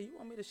fought. I said, you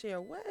want me to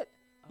share what?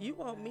 You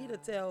Oh, want me to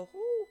wow. tell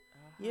who?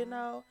 You Uh-huh.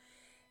 know?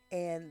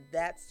 And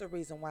that's the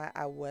reason why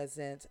I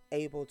wasn't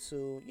able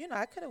to,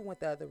 I could have went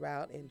the other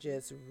route and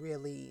just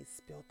really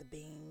spilled the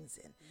beans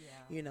and,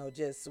 Yeah.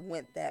 just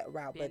went that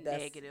route. Been But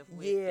that's, negative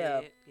with yeah.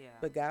 it. Yeah.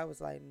 But God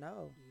was like,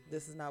 no,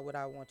 this Mhm. is not what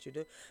I want you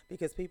to do.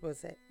 Because people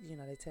say,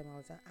 they tell me all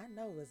the time, I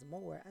know it was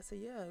more. I said,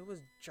 yeah, it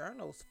was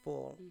journals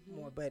full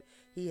more. Mhm. But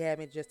he had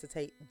me just to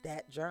take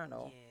that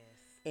journal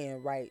Yes.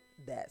 and write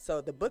that.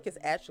 So the book is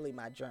actually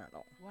my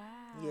journal.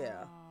 Wow.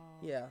 Yeah.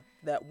 Yeah.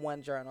 That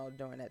one journal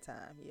during that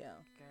time. Yeah.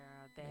 Girl,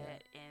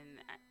 and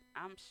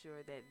I'm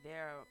sure that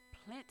there are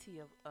plenty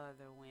of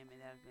other women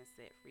that have been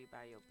set free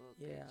by your book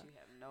Yeah. that you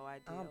have no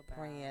idea I'm about.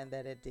 praying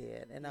that it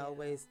did. And I Yeah.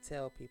 always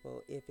tell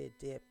people, if it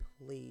did,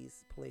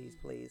 please, please,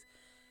 Mhm. please,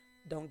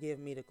 don't give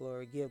me the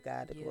glory. Give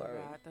God the Give glory.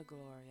 God the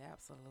glory,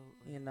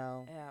 absolutely.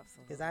 Because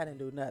Absolutely. I didn't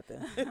do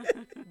nothing.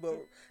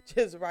 But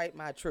just write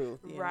my truth,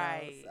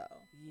 Right. So,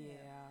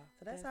 Yeah.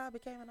 So that's how I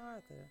became an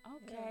author.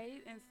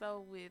 Okay, and so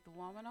with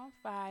Woman on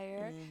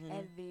Fire, Mhm.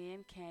 and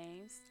then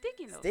came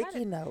Sticky Notes.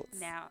 Sticky notes.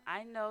 Now,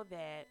 I know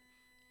that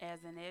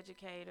as an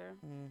educator,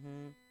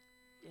 Mm-hmm.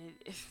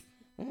 it,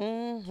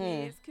 Mm-hmm.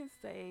 kids can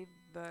say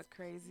the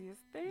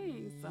craziest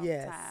things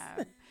Yes.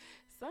 sometimes.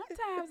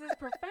 Sometimes it's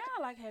profound,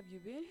 like, have you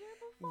been here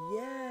before?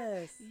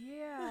 Yes.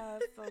 Yeah,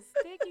 so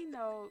Sticky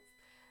Notes,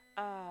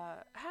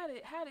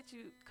 how did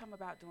you come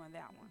about doing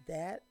that one?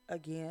 That,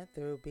 again,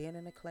 through being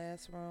in the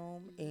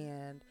classroom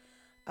Mhm.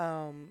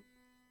 and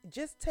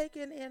just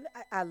taking in,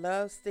 I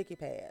love sticky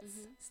pads,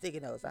 Mhm. sticky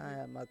notes. I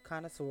Mhm. am a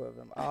connoisseur of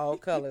them, all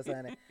colors,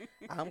 honey.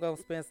 I'm going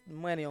to spend some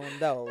money on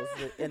those,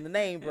 in the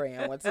name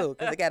brand one, too,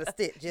 because they got to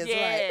stick just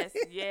Yes,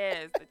 right.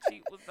 yes, the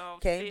cheap was on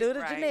Can't do the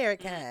right. generic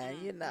kind.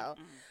 Mm-mm.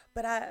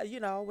 But I,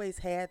 always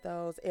had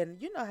those.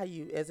 And you know how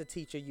you, as a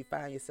teacher, you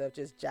find yourself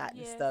just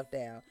jotting Yes. stuff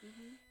down.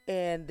 Mhm.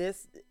 And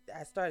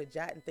I started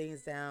jotting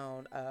things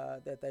down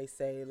that they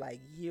say like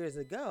years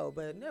ago,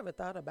 but never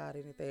thought about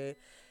anything.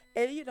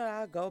 And,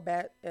 I'll go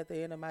back at the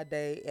end of my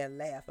day and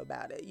laugh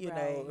about it,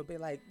 Right. and be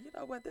like, you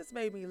know what, this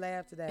made me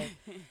laugh today.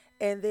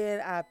 And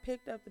then I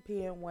picked up the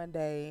pen one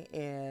day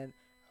and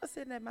I was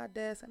sitting at my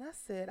desk and I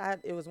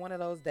said, it was one of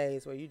those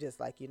days where you just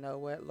like, you know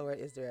what, Lord,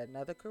 is there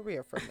another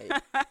career for me?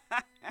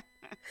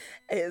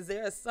 Is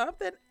there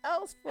something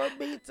else for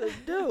me to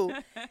do?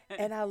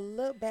 And I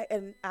look back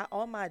and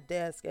on my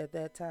desk at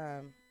that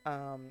time,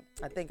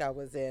 I think I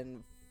was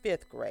in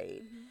 5th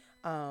grade.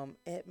 Mhm.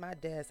 At my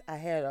desk, I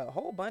had a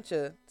whole bunch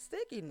of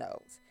sticky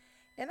notes.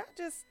 And I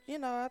just,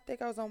 I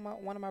think I was on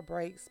one of my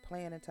breaks,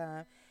 playing in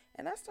time.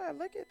 And I started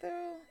looking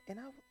through and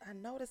I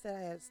noticed that I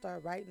had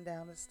started writing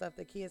down the stuff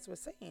the kids were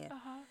saying.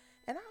 Uh-huh.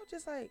 And I was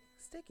just like,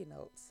 sticky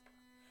notes.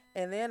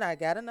 And then I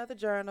got another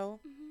journal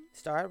Mhm.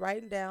 start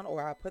writing down,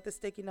 or I put the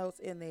sticky notes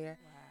in there.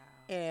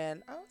 Wow.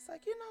 And I was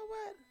like, you know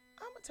what?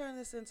 I'm going to turn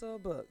this into a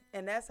book.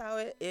 And that's how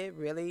it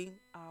really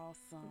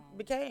Awesome.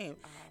 became.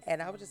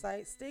 And I was just Awesome.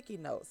 like, sticky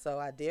notes. So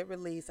I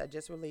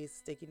just released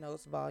Sticky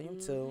Notes Volume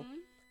 2. Mhm.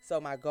 So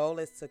my goal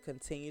is to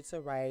continue to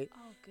write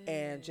Oh,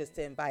 and just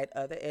good. to invite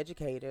other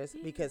educators,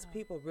 because Yeah.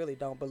 people really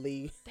don't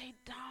believe They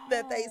don't.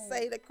 that they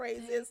say the They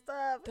craziest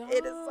stuff.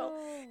 It is so,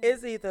 don't.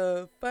 it's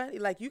either funny,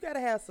 like you got to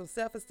have some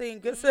self-esteem,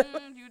 good self,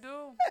 You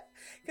do.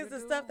 because You the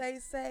do. stuff they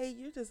say,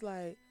 you just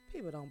like,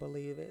 people don't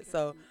believe it.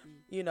 So,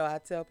 Mm-mm. I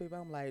tell people,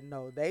 I'm like,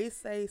 no, they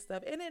say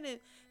stuff. And then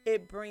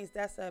it brings,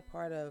 that's a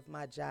part of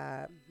my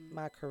job, Mhm.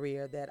 my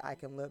career, that I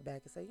can look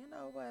back and say, you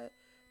know what?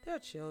 They're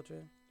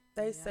children.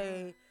 They They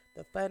say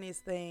the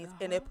funniest things,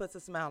 and Uh-huh. it puts a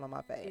smile on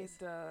my face. It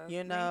does. You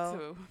Me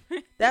know,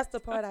 too. that's the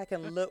part I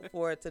can look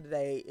forward to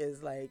today,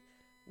 is like,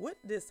 what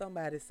did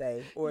somebody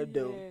say or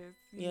do? Yes.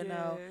 You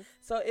know? Yes.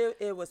 So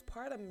it was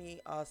part of me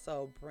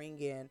also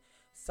bringing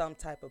some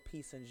type of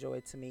peace and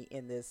joy to me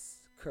in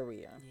this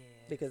career.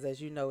 Yes. Because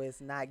as you know, it's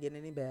not getting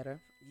any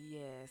better.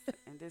 Yes,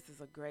 and this is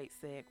a great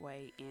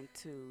segue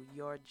into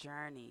your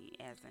journey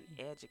as an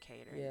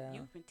educator. Yeah.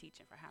 You've been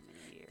teaching for how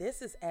many years?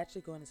 This is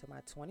actually going into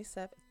my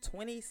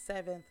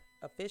 27th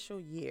official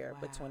year,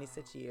 but Wow.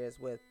 26 years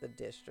with the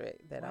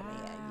district that I'm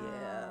in.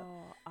 Yeah.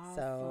 Wow.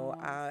 So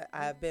Awesome.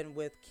 I've been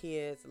with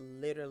kids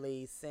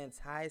literally since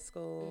high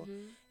school,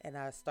 Mhm. and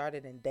I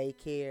started in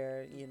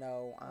daycare,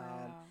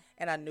 Wow.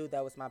 and I knew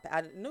that was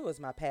I knew it was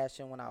my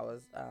passion when I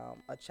was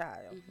a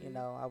child. Mhm.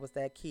 I was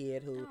that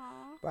kid who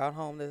Aw. brought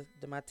home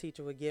my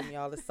teacher would give me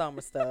all the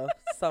summer stuff,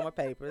 summer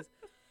papers,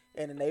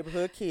 and the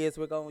neighborhood kids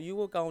you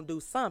were gonna do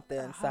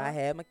something. So I Uh-huh.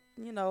 had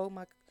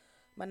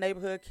my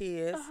neighborhood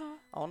kids Uh-huh.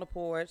 on the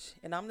porch,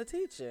 and I'm the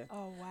teacher.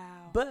 Oh,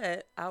 wow.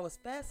 But I was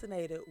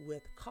fascinated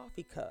with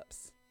coffee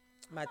cups.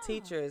 My Huh.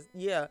 teachers,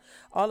 yeah,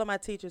 all of my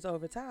teachers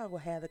over time will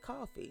have the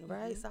coffee,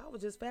 right? Mhm. So I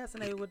was just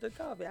fascinated with the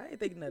coffee. I ain't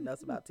thinking nothing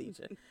else about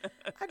teaching.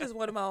 I just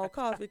wanted my own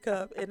coffee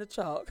cup and the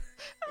chalk,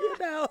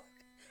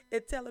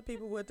 and telling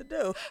people what to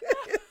do.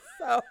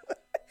 So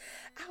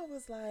I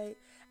was like,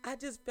 I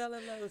just fell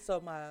in love.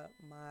 So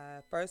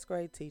my first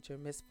grade teacher,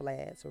 Miss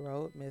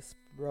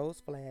Rose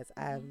Flats,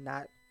 I have Mhm.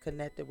 not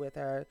connected with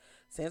her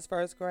since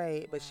first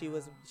grade, but she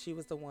was Wow. she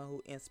was the one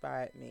who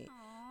inspired me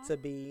Aw. to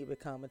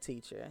become a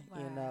teacher.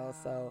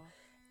 So Wow.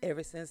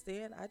 ever since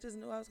then, I just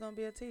knew I was gonna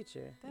be a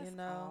teacher. That's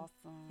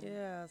awesome.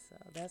 Yeah. So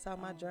that's how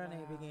my Oh, journey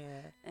wow.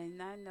 began.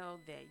 And I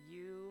know that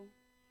you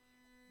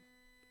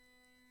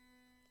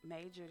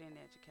majored in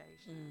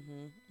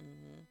education, Mhm.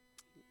 Mhm.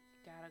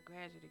 got a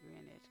graduate degree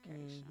in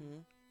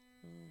education.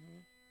 Mhm.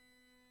 Mhm.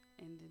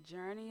 In the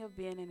journey of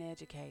being an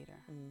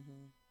educator,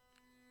 Mhm.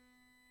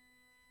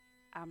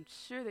 I'm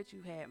sure that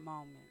you had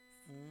moments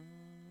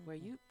where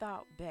Mhm. you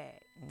thought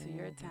back to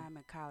your Mhm. time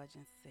in college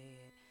and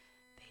said,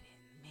 they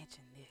didn't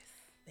mention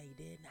this. They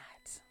did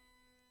not.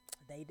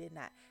 They did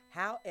not.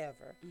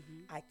 However,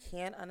 Mm-hmm. I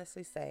can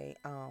honestly say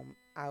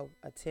I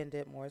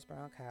attended Morris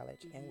Brown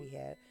College, and Mhm. we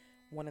had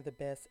one of the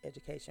best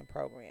education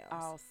programs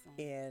Awesome.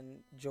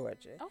 in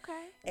Georgia.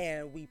 Okay.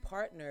 And we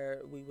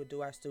would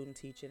do our student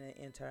teaching and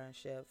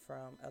internship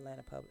from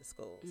Atlanta Public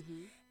Schools.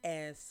 Mm-hmm.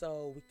 And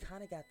so we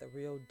kind of got the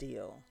real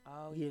deal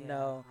Oh, you yeah.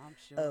 know, I'm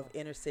sure. of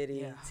inner city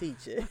Yeah.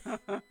 teaching.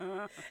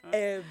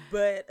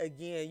 But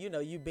again,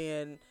 you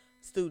being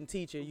student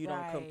teacher, you don't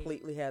Right.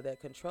 completely have that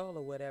control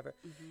or whatever.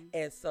 Mm-hmm.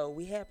 And so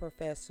we had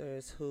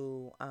professors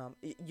who,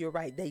 you're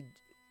right,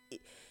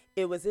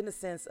 it was in the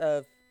sense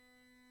of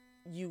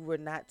you were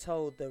not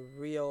told the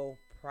real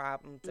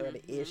problems or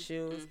the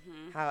issues.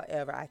 Mm-hmm.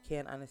 However, I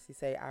can honestly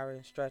say our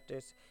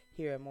instructors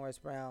here at Morris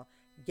Brown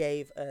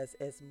gave us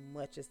as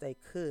much as they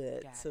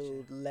could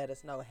to Gotcha. let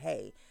us know,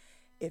 hey,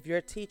 if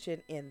you're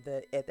teaching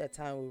at that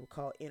time we would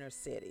call inner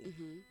city,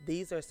 Mm-hmm.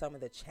 these are some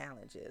of the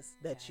challenges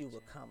that you will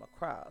Gotcha. come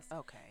across,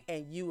 Okay.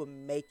 and you will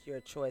make your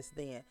choice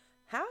then.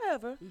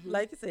 However, Mhm.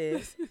 like you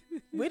said,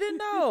 we didn't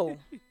know,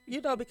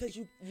 because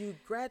you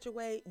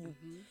graduate,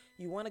 Mm-hmm.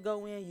 you want to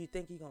go in, you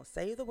think you're going to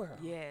save the world.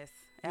 Yes.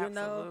 You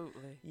know,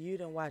 Absolutely. You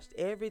done watched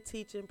every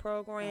teaching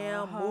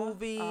program, Uh-huh,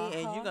 movie, and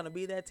uh-huh. you're going to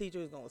be that teacher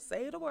who's going to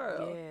save the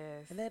world.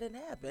 Yes. And that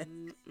didn't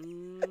happen.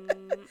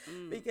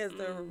 Because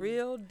the Mm-mm.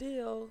 real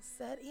deal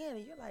set in,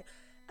 and you're like,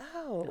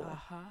 oh,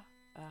 Uh-huh.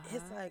 Uh-huh.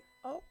 it's like,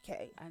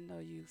 okay. I know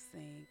you've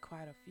seen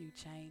quite a few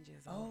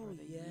changes Oh, over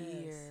the yes.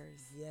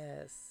 years.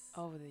 Yes.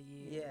 Over the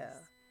years.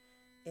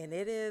 Yeah. And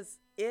it is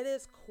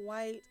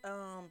quite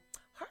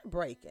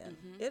heartbreaking.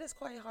 Mhm. It is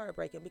quite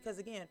heartbreaking because,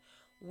 again,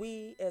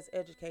 we as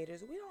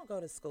educators, we don't go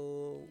to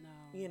school,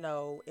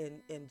 No.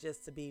 and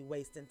just to be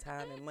wasting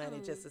time and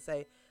money just to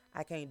say,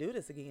 I can't do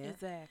this again.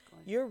 Exactly.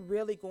 You're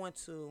really going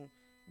to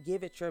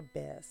give it your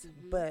best.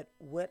 Mhm. But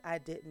what I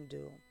didn't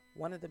do,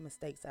 one of the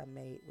mistakes I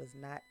made was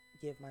not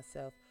give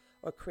myself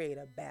or create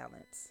a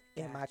balance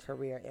in my Gotcha.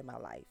 career, in my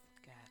life.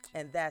 Gotcha.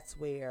 And that's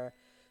where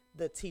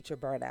the teacher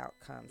burnout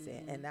comes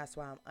in. Mhm. And that's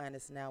why I'm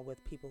honest now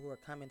with people who are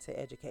coming to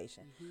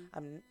education.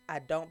 Mhm. I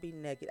don't be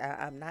negative.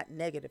 I'm not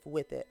negative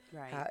with it.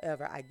 Right.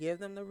 However, I give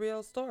them the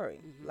real story.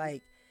 Mhm.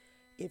 Like,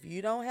 If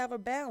you don't have a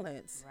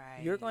balance,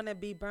 you're Right. going to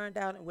be burned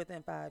out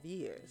within 5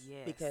 years,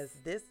 because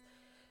Yes.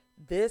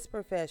 this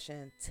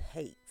profession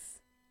takes.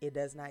 It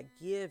does not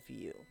give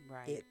you.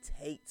 Right. It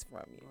takes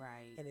from you.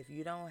 Right. And if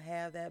you don't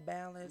have that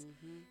balance,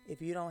 Mhm.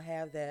 if you don't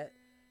have that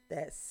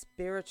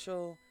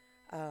spiritual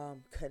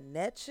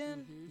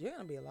connection, Mhm. you're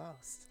going to be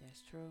lost.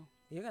 That's true.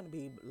 You're going to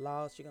be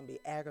lost. You're going to be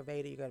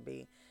aggravated. You're going to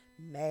be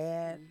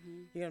mad.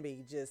 Mhm. You're going to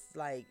be just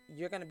like,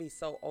 you're going to be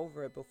so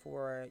over it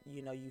before,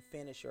 you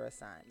finish your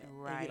assignment.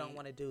 And you don't Right.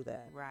 want to do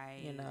that.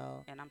 Right. You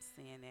know? And I'm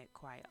seeing that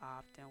quite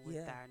often with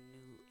Yeah. our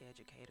new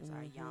educators,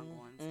 our young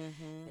ones.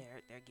 Mm-hmm.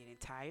 They're getting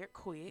tired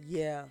quick.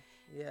 Yeah.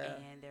 Yeah.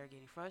 And they're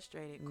getting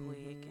frustrated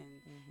quick,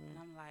 and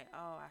I'm like,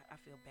 oh, I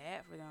feel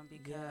bad for them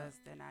because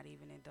they're not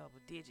even in double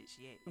digits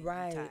yet. And you're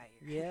Right. tired.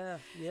 Yeah.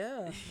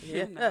 Yeah. You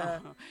Yeah.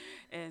 know,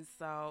 and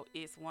so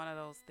it's one of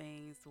those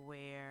things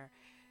where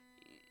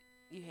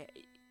you had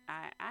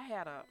I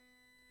had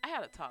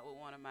a talk with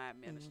one of my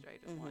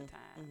administrators one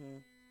time, Mm-hmm.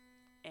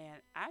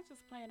 and I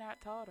just plain out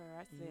told her,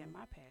 I said, Mhm.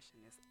 my passion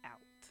is out.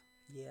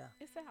 Yeah.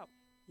 It's out.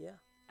 Yeah.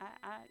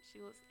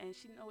 She was, and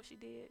she know what she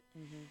did.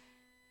 Mm-hmm.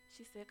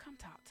 She said, come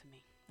talk to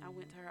me. I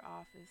went to her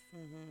office,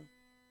 Mm-hmm.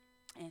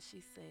 and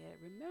she said,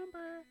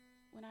 remember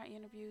when I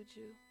interviewed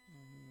you?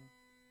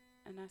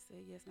 Mm-hmm. And I said,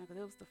 yes, ma'am, because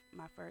it was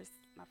my first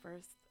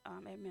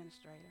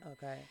administrator.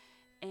 Okay.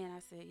 And I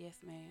said, yes,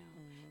 ma'am.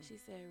 Mm-hmm. She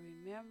said,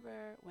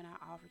 remember when I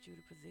offered you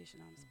the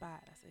position on the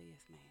spot? I said,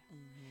 yes, ma'am.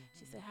 Mm-hmm.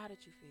 She said, how did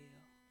you feel?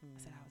 I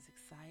said, I was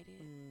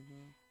excited.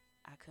 Mm-hmm.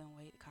 I couldn't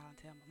wait to call and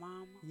tell my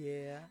mama.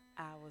 Yeah.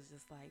 I was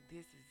just like,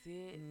 this is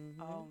it.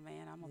 Mhm. Oh,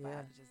 man, I'm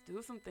about to just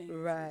do some things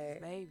Right.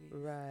 with this baby.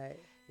 Right.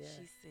 Yeah.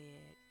 She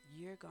said,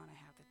 you're going to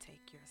have to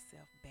take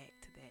yourself back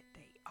to that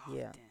day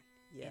Yeah. often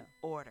Yeah. in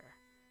order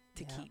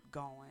to Yeah. keep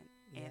going.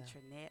 Yeah. And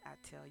Trinette, I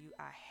tell you,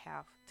 I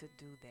have to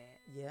do that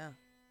Yeah.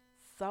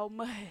 so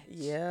much.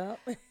 Yeah.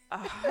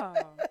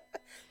 Um,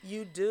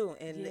 You do,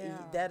 and Yeah.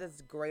 that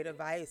is great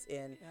advice.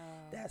 And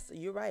yeah.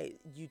 you're right.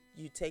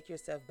 You take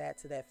yourself back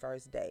to that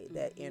first day,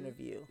 that Mhm.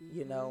 interview.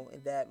 Mhm.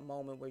 In that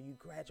moment where you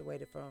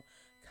graduated from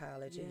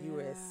college and you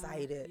were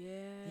excited.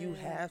 You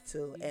have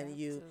to,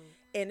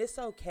 and it's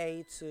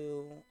okay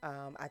to.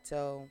 I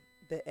tell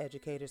the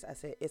educators, I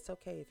said it's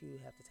okay if you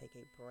have to take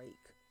a break.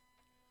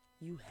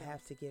 You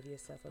have to give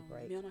yourself a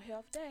break. Mental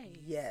health day.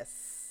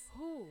 Yes.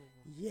 Ooh.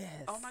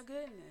 Yes. Oh my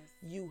goodness.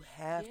 You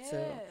have to,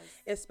 Yes.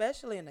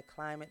 especially in the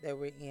climate that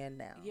we're in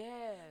now.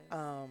 Yes.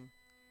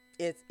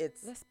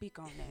 It's Let's speak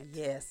on that.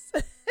 yes.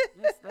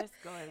 Let's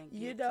go ahead and get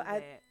You know,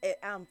 to that.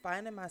 I'm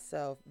finding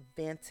myself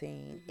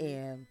venting Mhm.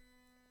 and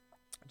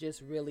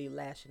just really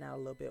lashing out a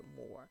little bit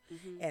more,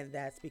 Mhm. and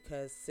that's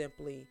because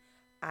simply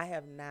I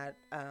have not.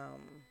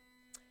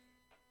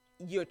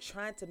 You're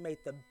trying to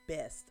make the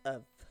best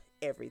of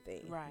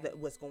everything Right. that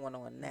what's going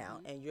on now,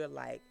 Mhm. and you're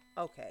like,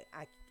 okay,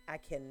 I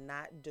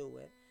cannot do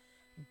it,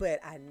 but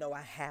I know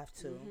I have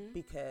to Mhm.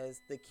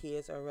 because the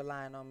kids are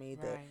relying on me.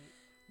 Right.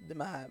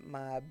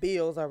 My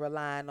bills are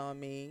relying on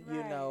me.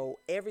 Right.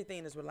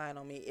 Everything is relying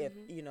on me. If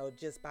Mhm.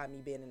 just by me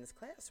being in this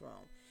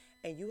classroom,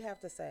 and you have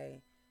to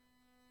say,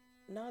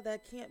 no,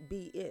 that can't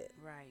be it.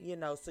 Right.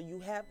 So you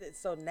have to.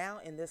 So now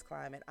in this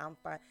climate, I'm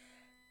fine.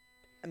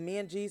 Me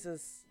and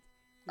Jesus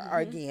are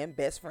Mhm. again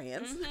best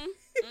friends. Mhm.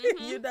 You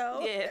Mhm. know?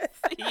 Yes.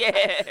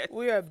 Yes.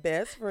 We are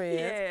best friends.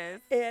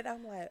 Yes. And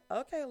I'm like,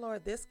 okay,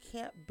 Lord, this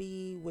can't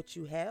be what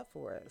you have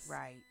for us.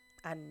 Right.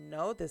 I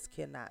know this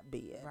cannot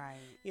be it. Right.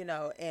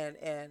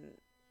 And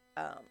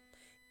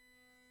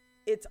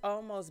it's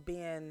almost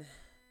being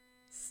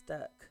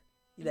stuck.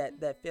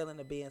 That feeling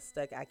of being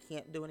stuck. I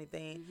can't do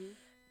anything. Mhm.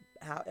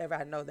 However,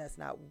 I know that's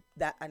not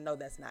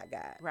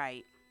God.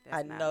 Right.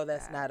 I know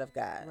that's God. not of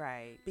God.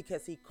 Right.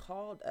 Because He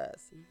called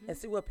us. Mhm. And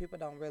see what people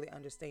don't really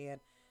understand.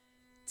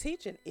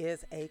 Teaching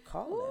is a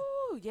calling.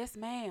 Ooh, yes,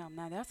 ma'am.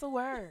 Now that's a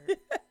word.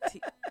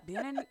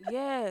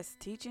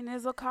 Teaching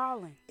is a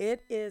calling.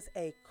 It is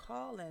a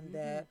calling Mhm.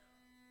 that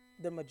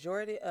the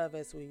majority of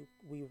us we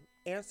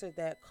answered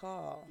that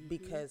call Mhm.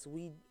 because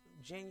we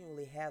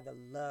genuinely have the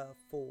love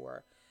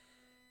for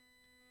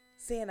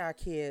seeing our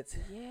kids.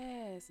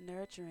 Yes,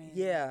 nurturing.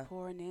 Yeah.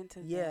 Pouring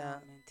into Yeah.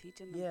 them and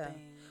teaching them Yeah.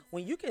 things.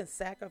 When you can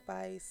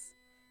sacrifice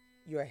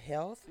your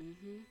health,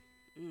 Mhm.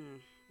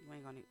 We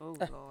ain't gonna. Oh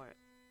Lord.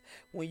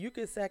 when you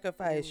can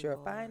sacrifice Ooh, your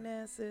Lord.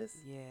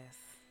 finances, Yes.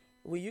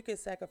 when you can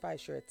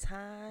sacrifice your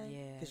time,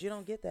 because you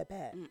don't get that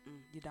back.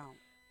 You don't.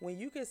 When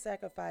you can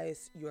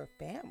sacrifice your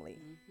family,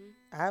 Mhm.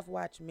 I've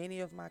watched many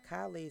of my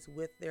colleagues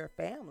with their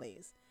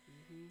families.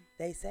 Mhm.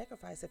 They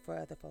sacrifice it for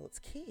other folks'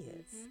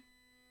 kids. Mhm.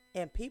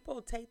 And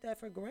people take that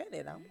for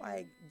granted. I'm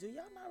like, do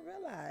y'all not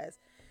realize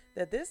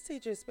that this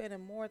teacher is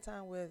spending more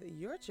time with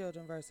your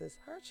children versus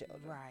her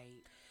children?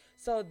 Right.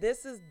 So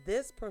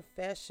this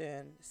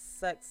profession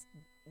sucks.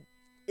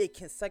 It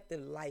can suck the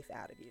life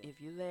out of you If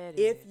you let it.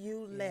 if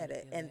you let Yeah,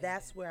 it. you And let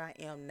that's it. where I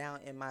am now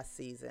in my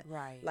season.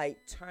 Right.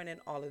 Like turning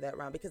all of that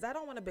around because I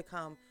don't want to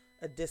become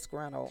a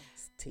disgruntled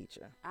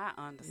teacher. I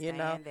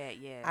understand that.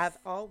 Yes. I've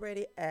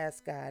already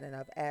asked God and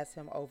I've asked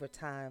Him over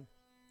time.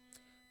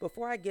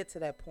 Before I get to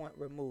that point,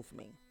 remove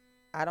me.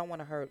 I don't want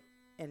to hurt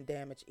and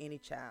damage any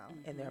child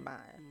in their mind,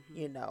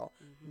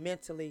 Mm-hmm.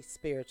 mentally,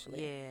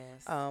 spiritually.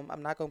 Yes.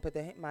 I'm not going to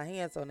put my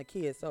hands on the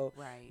kids. So,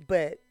 Right.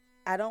 but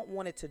I don't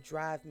want it to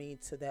drive me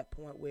to that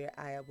point where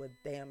I would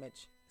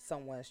damage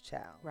someone's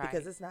child because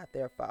Right. it's not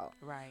their fault.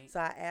 Right. So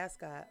I ask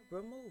God,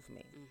 remove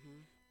me. Mm-hmm.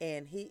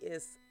 And he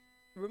is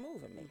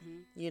removing me.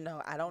 Mm-hmm.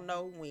 I don't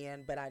know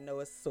when, but I know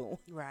it's soon.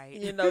 Right.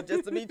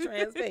 Just to be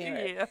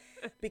transparent. Yeah.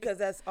 Because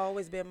that's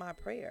always been my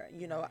prayer.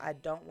 I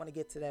Right. don't want to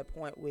get to that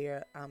point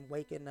where I'm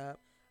waking up,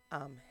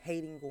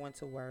 hating going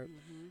to work.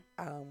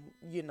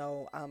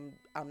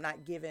 I'm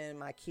not giving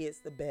my kids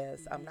the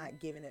best. I'm not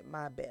giving it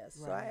my best.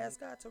 So I Right. ask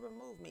God to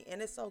remove me.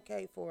 And it's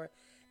okay for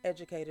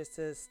educators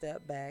to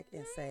step back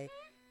and say,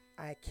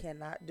 I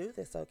cannot do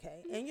this,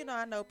 okay? And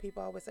I know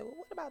people always say, well,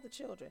 what about the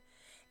children?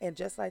 And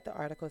just like the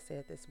article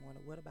said this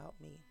morning, what about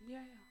me?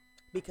 Yeah.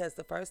 Because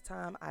the first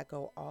time I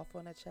go off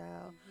on a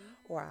child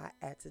or I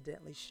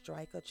accidentally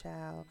strike a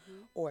child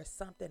or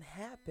something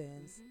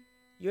happens,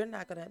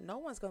 no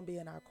one's going to be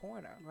in our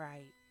corner,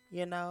 Right.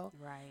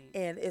 Right.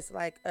 And it's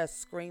like us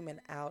screaming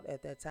out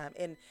at that time.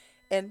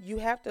 And you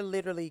have to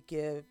literally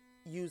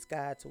use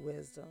God's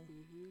wisdom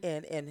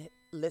and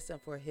listen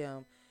for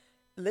him.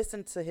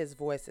 Listen to his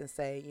voice and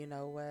say, you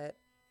know what?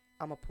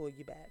 I'm going to pull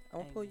you back. I'm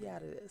going to pull you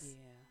out of this.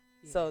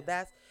 Yeah. So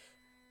that's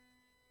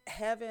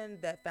having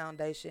that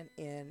foundation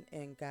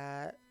in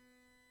God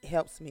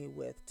helps me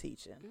with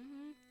teaching.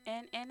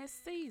 And it's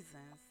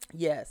seasons.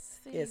 Yes,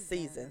 it's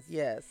seasons.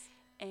 Yes,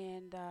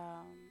 And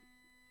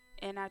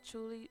I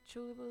truly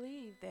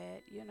believe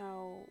that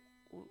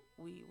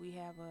we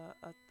have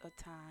a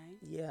time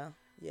yeah.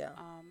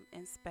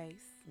 and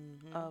space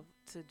Mm-hmm.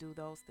 to do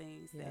those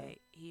things Yeah. that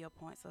he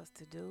appoints us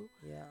to do.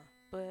 Yeah,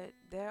 But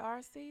there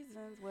are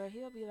seasons where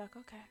he'll be like,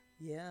 okay,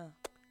 yeah,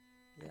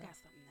 I yeah. got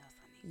something else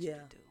I need you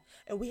Yeah. to do.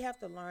 And we have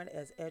to learn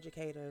as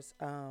educators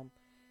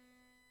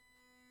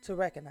to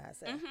recognize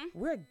that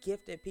we're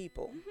gifted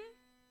people,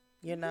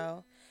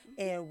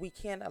 and we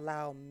can't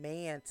allow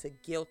man to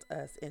guilt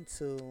us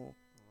into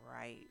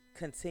Right.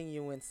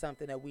 continuing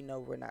something that we know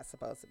we're not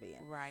supposed to be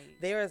in. Right.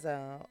 There is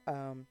a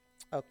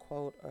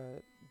quote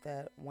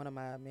that one of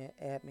my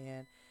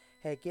admin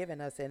had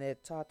given us, and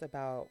it talked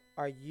about,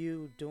 are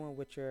you doing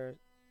what you're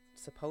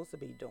supposed to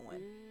be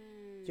doing?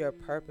 Your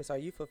purpose. Are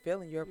you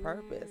fulfilling your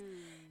purpose?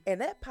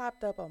 And that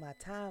popped up on my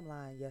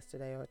timeline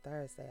yesterday or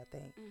Thursday, I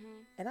think.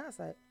 And I was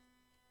like,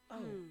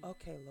 oh,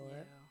 okay,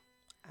 Lord,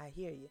 Yeah. I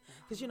hear you.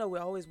 Because, we're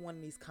always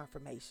wanting these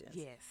confirmations.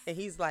 Yes. And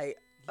he's like,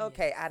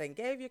 okay, I done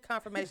gave you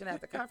confirmation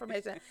after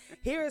confirmation.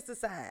 Here is the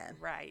sign.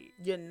 Right.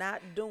 You're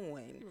not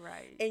doing.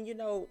 Right. And,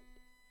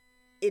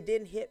 it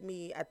didn't hit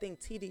me. I think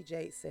T.D.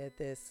 Jakes said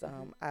this.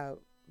 I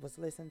was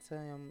listening to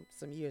him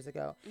some years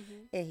ago.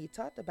 And he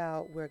talked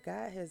about where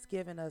God has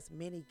given us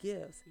many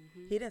gifts.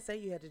 He didn't say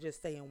you had to just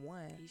stay in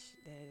one.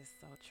 That is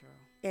so true.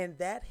 And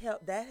that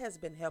has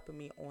been helping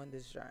me on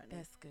this journey.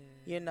 That's good.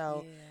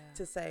 To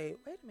Yeah. say,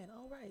 wait a minute,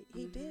 all right,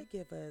 he did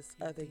give us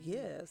other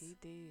gifts. He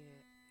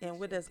did. And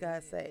what sure does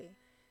God did. say?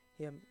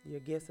 Your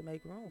gifts will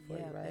make room for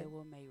you, right? They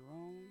will make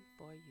room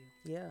for you.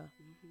 Yeah.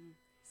 Mm-hmm.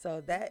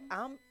 So that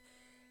I'm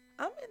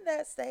in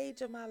that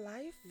stage of my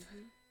life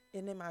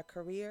and in my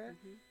career.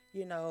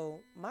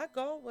 My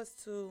goal was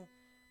to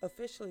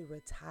officially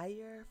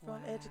retire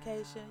from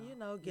education,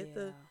 get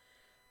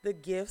the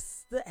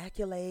gifts, the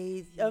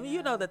accolades,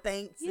 the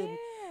thanks and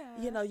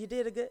you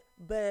did a good,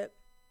 but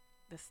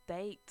the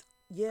state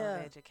of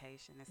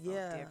education is so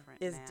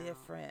different. It's now.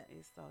 different.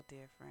 It's so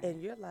different.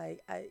 And you're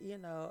like,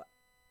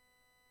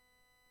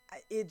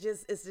 it's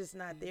just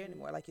not there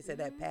anymore. Like you said,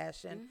 that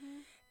passion.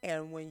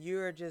 And when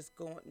you're just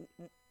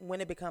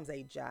when it becomes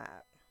a job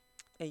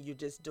and you're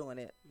just doing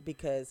it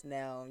because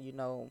now you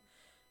know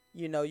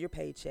your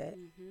paycheck,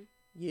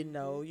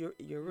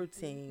 your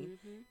routine,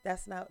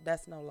 that's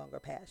no longer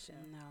passion.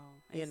 No,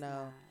 it's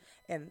not.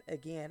 And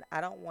again,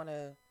 I don't want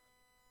to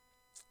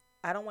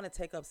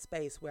take up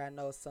space where I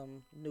know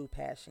some new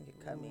passion can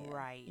come in.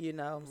 Right. You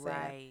know what I'm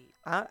saying?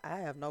 Right. I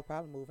have no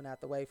problem moving out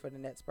the way for the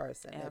next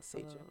person, next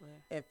teacher. Absolutely.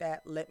 In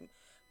fact,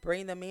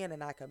 bring them in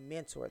and I can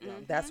mentor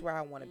them. That's where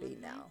I want to be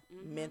now.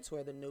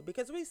 Mentor the new,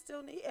 because we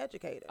still need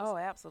educators. Oh,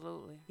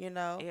 absolutely.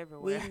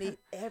 Everywhere. We need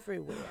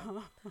everywhere.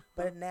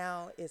 But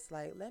now it's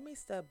like, let me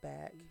step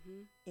back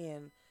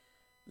and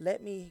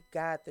let me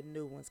guide the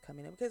new ones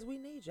coming in, because we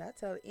need you.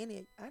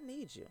 I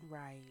need you.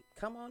 Right.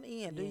 Come on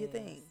in, do your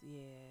thing.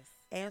 Yes.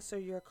 Answer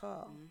your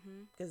call,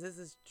 because this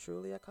is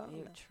truly a call.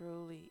 It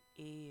truly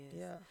is.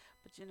 Yeah.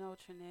 But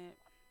Trinette,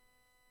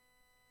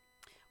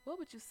 what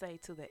would you say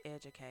to the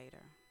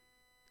educator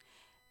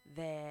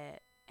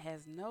that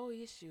has no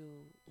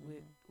issue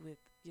with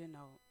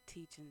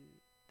teaching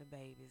the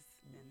babies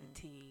and the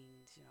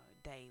teens,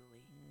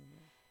 daily,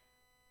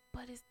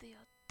 but it's the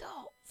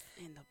adults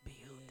in the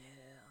building?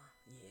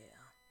 Yeah.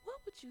 What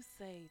would you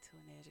say to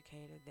an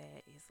educator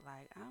that is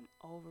like, I'm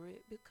over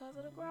it because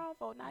of the grown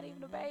folk, not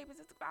even the babies,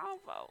 it's the grown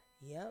folk?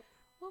 Yep.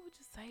 What would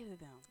you say to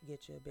them?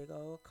 Get you a big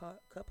old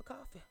cup of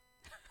coffee.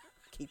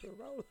 Keep it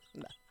rolling.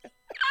 No.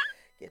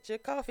 Get your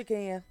coffee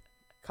can.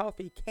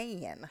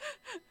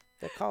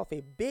 the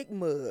coffee big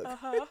mug.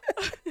 Uh-huh.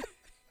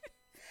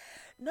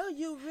 No,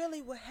 you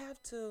really would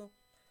have to,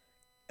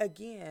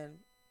 again,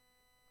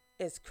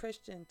 as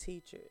Christian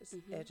teachers,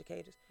 Mhm.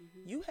 educators,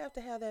 Mhm. you have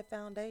to have that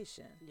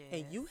foundation.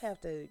 And you Yes. have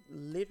to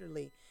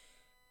literally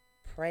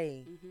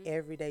pray Mhm.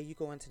 every day you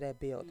go into that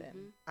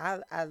building.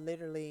 Mhm. I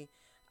literally,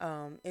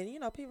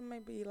 and people may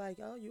be like,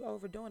 oh, you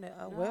overdoing it.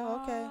 Oh,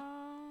 well, okay.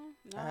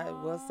 No, I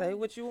will no. say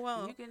what you You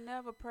want. can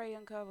never pray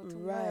and cover too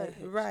Right,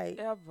 much. right.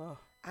 Ever.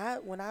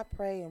 When I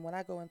pray and when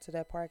I go into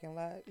that parking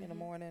lot in the Mhm.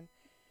 morning,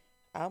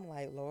 I'm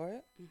like,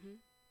 Lord, Mhm.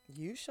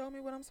 you show me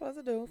what I'm supposed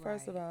to do,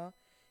 first of Right. all.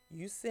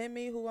 You send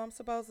me who I'm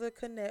supposed to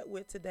connect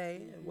with today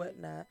and Mhm.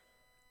 whatnot.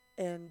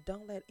 And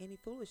don't let any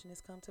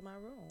foolishness come to my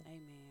room.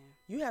 Amen.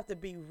 You have to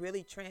be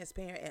really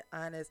transparent and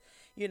honest.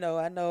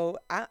 I know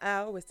I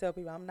always tell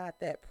people I'm not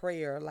that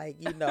prayer,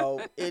 like, in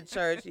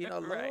church, Right.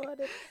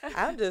 Lord.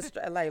 I'm just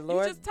like, You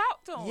Lord, just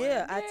talk to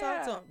yeah, him. I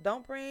talk to Yeah. him.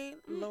 Don't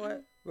bring, Lord,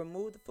 Mm-mm.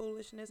 remove the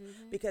foolishness.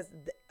 Mhm. Because,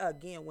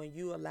 again, when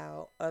you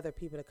allow other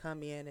people to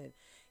come in, and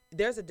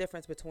there's a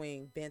difference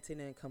between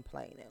venting and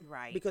complaining.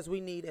 Right. Because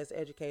we need, as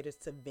educators,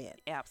 to vent.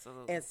 And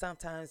Absolutely.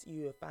 sometimes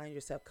you find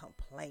yourself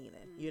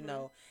complaining,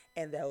 Mhm.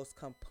 and those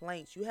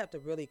complaints, you have to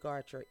really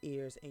guard your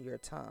ears and your You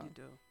tongue,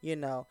 do. you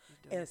know.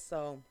 You do. And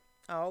so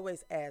I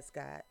always ask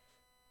God,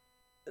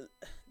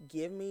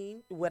 give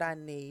me what I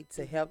need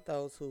to Mhm. help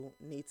those who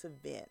need to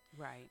vent.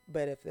 Right.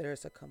 But if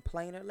there's a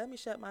complainer, let me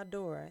shut my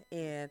door.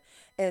 And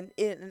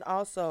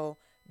also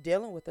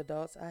dealing with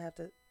adults, I have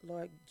to,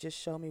 Lord, just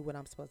show me what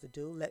I'm supposed to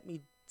do. Let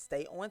me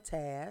stay on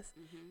task,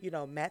 Mhm.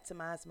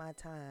 maximize my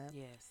time,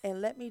 Yes.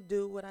 and let me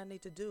do what I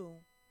need to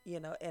do,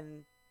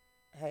 and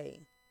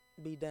hey,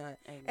 be done.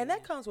 And that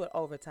Amen. comes with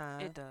overtime.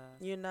 It does.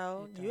 It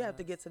You have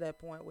to does. get to that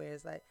point where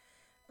it's like,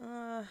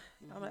 I'm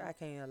like, Mhm. I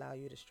can't allow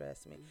you to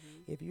stress me.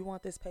 Mhm. If you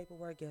want this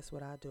paperwork, guess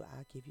what I'll do?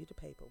 I'll give you the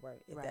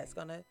paperwork. If that's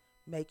Right. gonna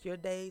make your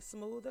day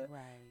smoother,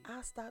 Right.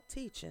 I'll stop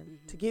teaching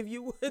to Mhm. give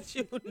you what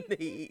you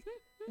need,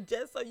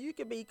 just so you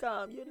can be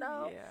calm.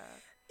 Yeah.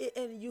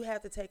 And you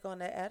have to take on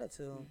that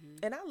attitude. Mhm.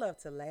 And I love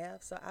to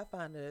laugh, so I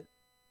find it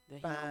The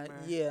fine.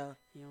 humor, Yeah,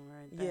 humor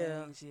and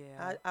yeah. things. I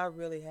Yeah. I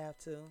really have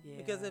to,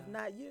 because if Yeah.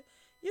 not, you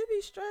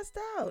be stressed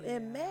out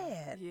and Yeah.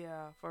 mad.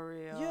 Yeah. For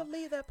You'll real.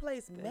 leave that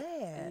place That,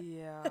 mad.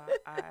 yeah,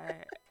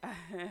 I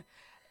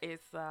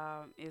it's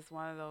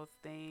one of those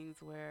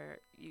things where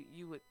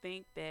you would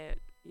think that,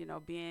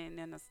 being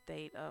in a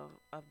state of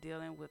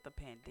dealing with a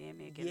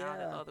pandemic and all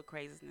the Yeah, other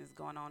craziness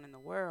going on in the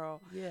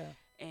world, yeah.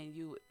 and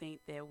you would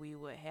think that we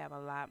would have a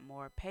lot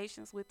more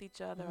patience with each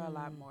other, a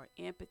lot Mm, more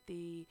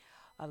empathy,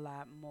 a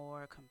lot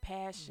more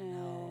compassion,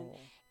 no.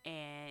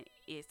 and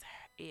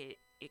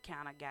it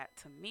kind of got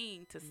to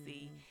me to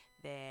see Hmm.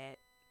 that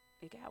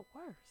it got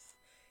worse.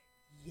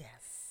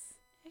 Yes.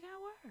 It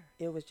got worse.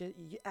 It was just,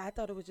 I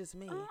thought it was just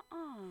me.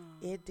 Uh-uh.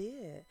 It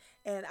did.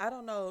 And I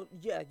don't know,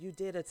 yeah, you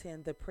did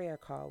attend the prayer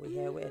call we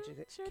had with Sure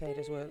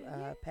educators with did.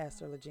 Yeah.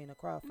 Pastor Legina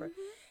Crawford.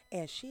 Mhm.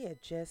 And she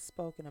had just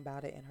spoken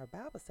about it in her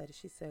Bible study.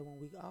 She said, when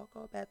we all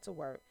go back to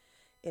work,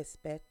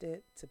 expect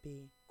it to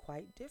be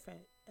quite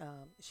different.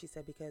 She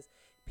said, because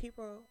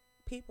people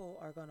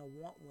are going to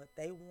want what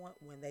they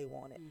want when they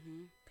want it.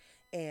 Mhm.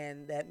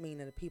 And that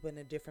meaning the people in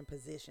the different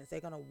positions,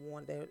 they're going to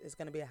want, there it's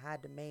going to be a high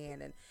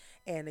demand.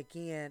 And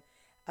again,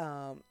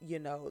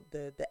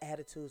 the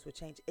attitudes would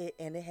change,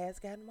 and it has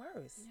gotten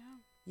worse.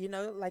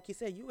 Yeah. Like you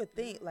said, you would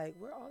think, Yeah. like,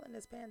 we're all in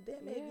this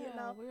pandemic.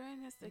 Yeah. We're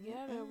in this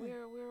together. Mm-mm,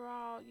 We're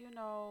all,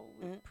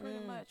 we pretty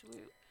mm-mm. much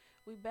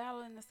we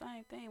battling the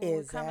same thing when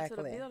we come into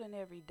the Exactly, building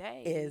every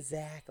day.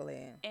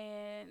 exactly.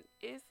 And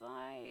it's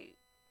like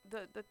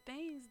the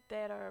things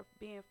that are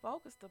being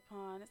focused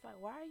upon, it's like,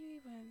 why are you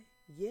even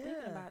thinking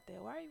Yeah, about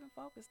that? Why are you even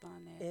focused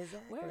on that?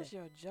 exactly. Where's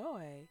your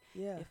joy?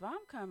 Yeah, If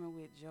I'm coming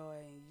with joy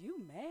and you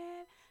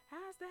mad,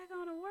 how's that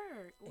gonna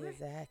work? If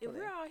exactly.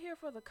 we're all here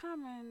for the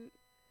common,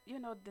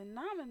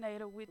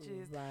 denominator, which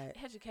is Right,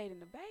 educating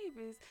the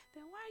babies,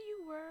 then why are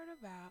you worried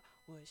about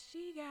what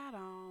she got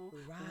on?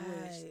 Which,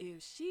 right.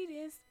 if she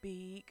didn't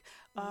speak,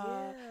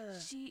 Yeah.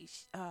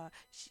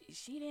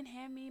 she didn't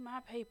hand me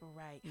my paper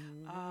right.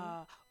 Mhm.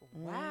 Uh,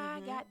 why I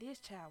Mhm. got this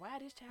child? Why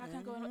this child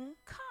can go? Mhm.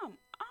 Come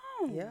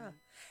Yeah. on.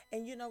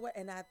 And you know what?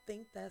 And I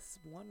think that's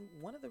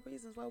one of the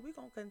reasons why we're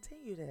gonna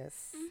continue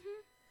this.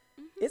 Mhm.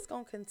 It's Mhm.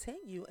 gonna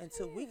continue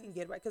until we can Yes.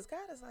 get right. Cause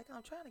God is like,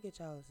 I'm trying to get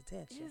y'all's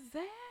attention.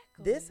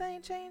 This Exactly.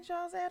 ain't changed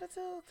y'all's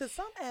attitude. Cause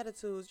some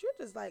attitudes, you're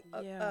just like,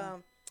 Yeah.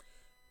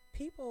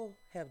 people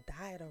have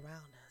died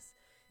around us.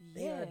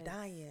 They are Yes.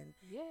 dying,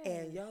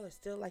 and Yes. y'all are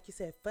still, like you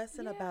said,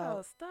 fussing Yeah,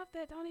 about. stuff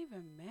that don't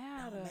even Don't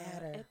matter.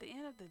 matter. At the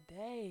end of the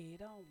day, it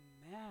don't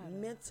matter.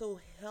 Mental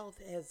health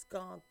has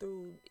gone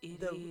through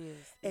It the, is.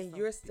 It's and a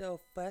you're still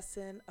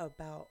fussing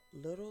about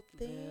little little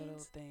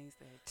things. things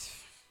that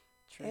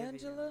trivial.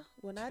 Angela,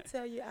 when I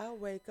tell you I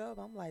wake up,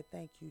 I'm like,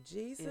 thank you,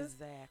 Jesus.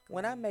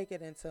 When I Exactly. make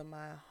it into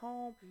my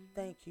home, Mhm.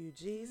 thank you,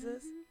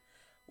 Jesus. Mhm.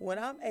 When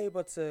I'm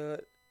able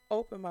to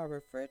open my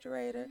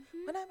refrigerator,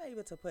 Mhm. when I'm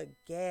able to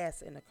put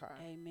gas in the car,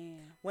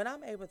 Amen. when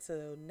I'm able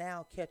to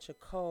now catch a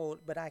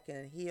cold, but I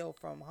can heal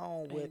from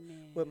home with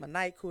Amen. my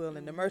NyQuil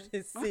in the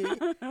emergency.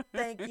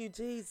 Thank you,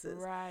 Jesus.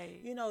 Right.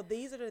 You know,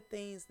 these are the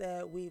things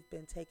that we've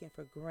been taking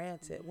for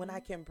granted. When I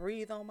Mhm. can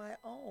breathe on my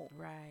own.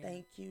 Right.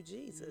 Thank you,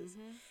 Jesus.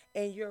 Mhm.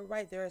 And you're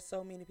right. There are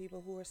so many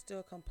people who are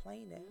still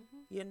complaining,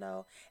 Mhm. you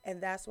know,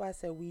 and that's why I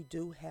said we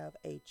do have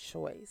a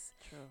choice,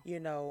 True. you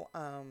know.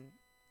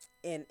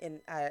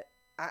 And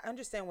I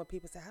understand when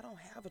people say I don't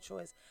have a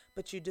choice,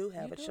 but you do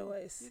have You a do. You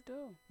choice.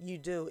 do. You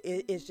do.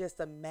 It's just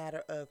a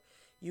matter of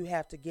you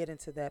have to get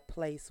into that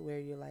place where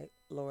you're like,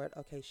 Lord,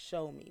 okay,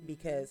 show me, Mhm.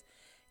 because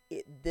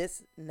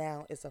this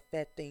now is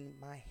affecting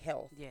my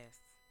health. Yes.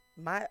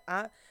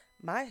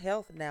 My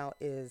health now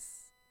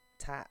is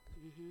top,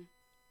 Mhm.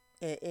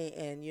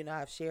 and you know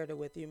I've shared it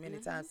with you many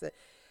Mhm. times that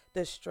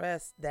the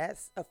stress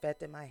that's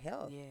affecting my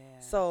health. Yeah.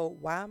 So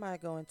why am I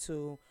going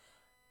to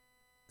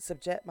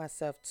subject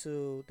myself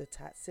to the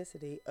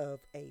toxicity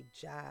of a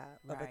job,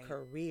 of a Right.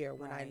 career,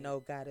 when I Right. know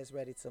God is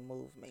ready to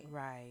move me?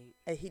 Right.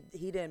 And he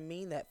didn't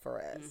mean that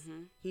for us.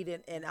 Mhm. He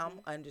didn't, and I'm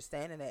Mhm.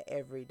 understanding that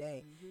every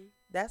day. Mhm.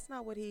 That's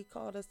not what he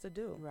called us to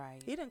do.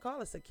 Right. He didn't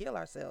call us to kill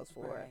ourselves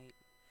for it. Right.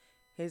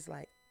 He's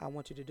like, I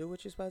want you to do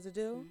what you're supposed to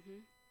do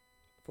Mhm.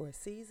 for a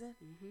season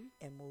Mhm.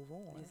 and move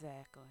on.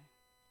 Exactly.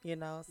 You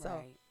know, so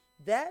Right.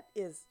 that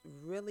is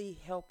really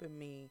helping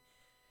me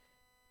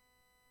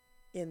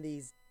in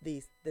these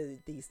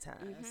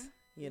times. Mhm.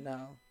 You Mhm.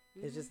 know,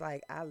 it's Mhm. just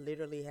like I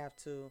literally have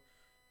to.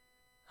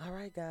 All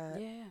right, God.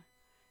 Yeah.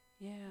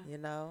 Yeah. You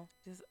know,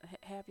 Just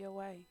have your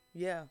way.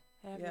 yeah,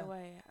 Have your yeah,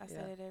 way. I yeah,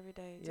 say that every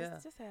day. yeah.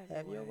 Just have your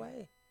Have your way.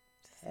 way.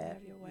 Just Have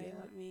have your way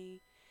yeah, with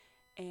me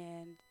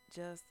and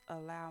just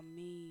allow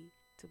me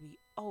to be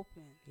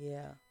open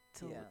yeah,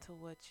 to yeah.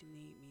 what you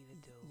need me to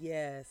do.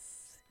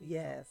 Yes, Just be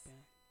yes.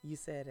 open. You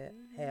said it.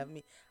 Have Mhm.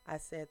 me. I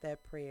said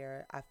that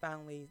prayer. I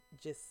finally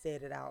just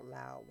said it out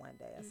loud one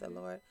day. I said, Mhm.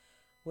 Lord,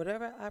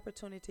 whatever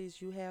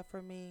opportunities you have for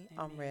me,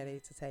 I'm ready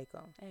Amen. to take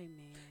them. And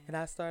Amen.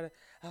 I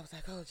was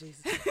like, oh,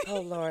 Jesus.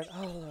 Oh, Lord.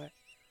 Oh, Lord.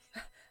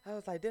 I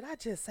was like, did I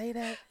just say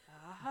that?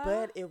 Uh-huh.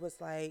 But it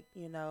was like,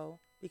 you know,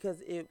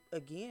 because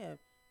again,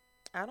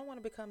 I don't want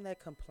to become that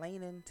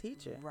complaining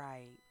teacher.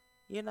 Right.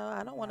 You know,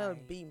 I don't want to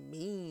Right. be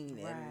mean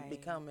and Right.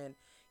 becoming,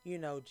 you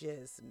know,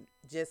 just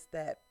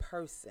that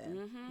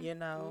person. Mhm. You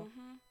know,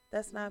 Mhm.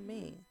 that's not Mhm.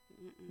 me,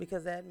 Mm-mm.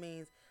 because that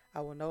means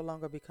I will no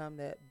longer be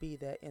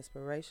that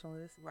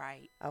inspirationalist.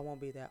 Right. I won't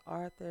be that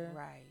author,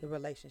 Right. the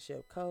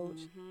relationship coach.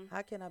 Mhm.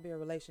 How can I be a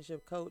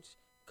relationship coach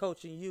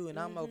coaching you and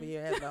I'm over Mhm.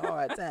 here having a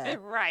hard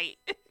time? Right.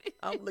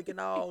 I'm looking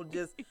all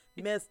just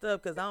messed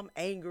up because I'm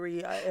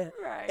angry at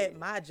Right.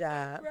 my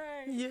job.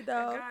 Right. You And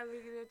know, God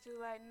looking at you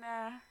like,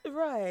 nah.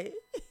 right?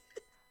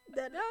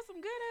 That That was some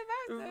good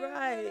advice there, but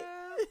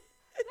right,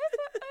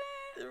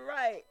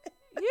 right.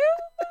 you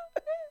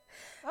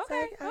So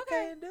okay, I okay.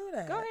 can't do Go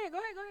that. ahead, go ahead, go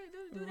ahead,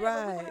 do that. But we're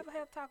gonna Right.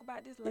 have to talk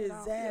about this later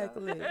on. Yeah.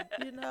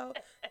 Exactly. You know,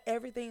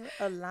 everything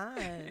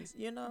aligns.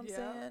 You know what I'm Yeah,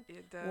 saying?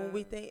 it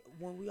When does.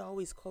 when we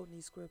always quote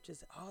these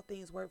scriptures, all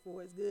things work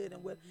for his good,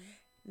 and what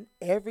Mhm.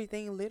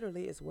 everything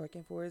literally is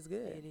working for his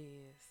good. It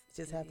is.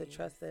 Just It have to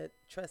is.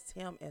 trust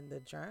him in the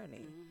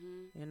journey.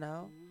 Mhm. You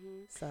know.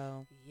 Mhm.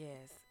 So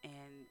Yes,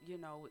 and you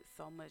know, with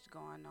so much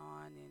going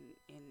on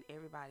in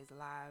everybody's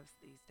lives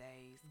these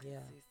days, because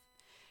yeah, it's,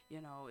 you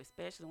know,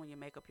 especially when you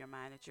make up your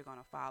mind that you're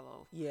gonna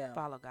yeah,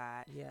 follow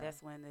God, yeah.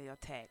 that's when the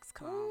attacks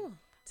come, Ooh,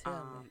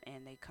 tell me.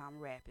 and they come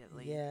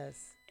rapidly,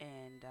 Yes.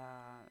 and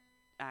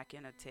I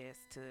can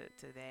attest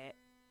to that.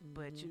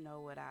 But Mhm. you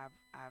know what I've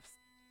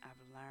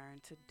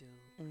learned to do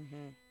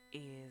Mhm.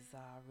 is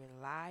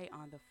rely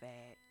on the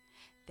fact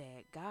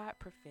that God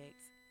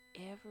perfects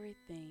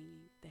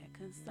everything that Mhm.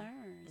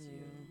 concerns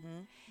you.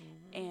 Mhm.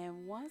 Mhm.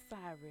 And once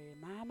I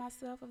remind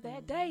myself of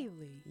that Mhm.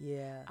 daily,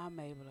 Yeah. I'm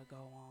able to go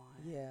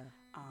on. Yeah.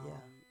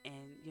 Yeah.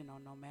 And you know,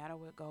 no matter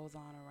what goes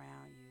on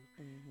around you,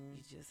 Mhm.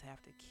 you just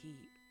have to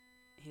keep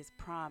his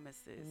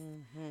promises.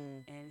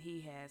 Mhm. And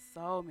he has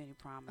so many Oh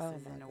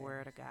promises in my the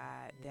word goodness. of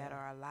God that Yeah.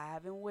 are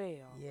alive and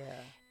well.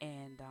 Yeah.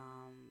 And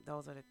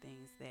those are the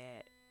things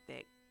that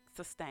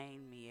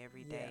sustain me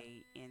every Yeah.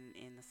 day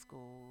in the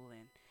school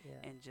Yeah.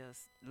 and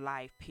just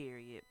life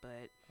period.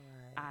 But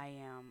Right. I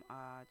am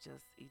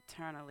just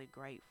eternally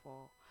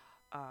grateful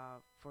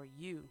for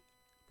you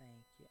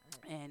Thank you.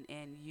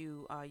 and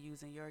you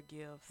using your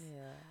gifts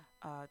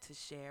Yeah. to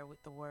share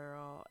with the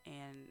world.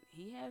 And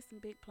he has some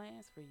big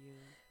plans for you.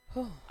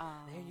 Whew,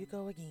 there you Um,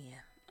 go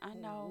again I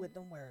know, with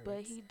them but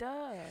words. he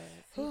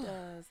does. He Whew.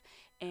 does.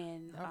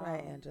 And All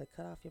right, Angela,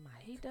 cut off your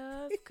he mic.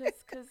 does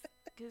cause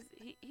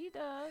he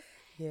does.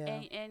 Yeah.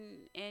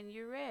 And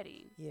you're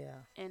ready.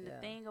 Yeah. And the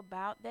Yeah. thing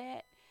about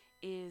that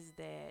is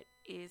that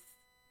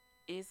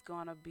it's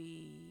gonna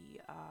be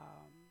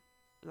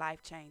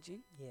life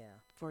changing Yeah.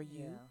 for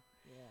you. Yeah.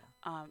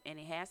 Yeah. And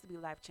it has to be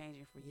life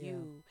changing for Yeah.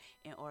 you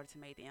in order to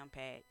make the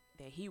impact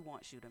that he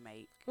wants you to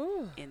make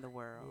Whew. in the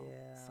world.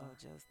 So Yeah.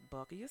 just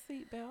buckle your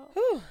seatbelt.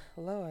 Whew,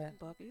 Lord.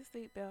 Buckle your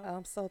seatbelt.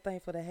 I'm so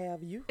thankful to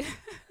have you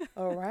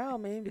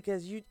around me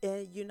because you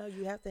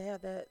have to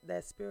have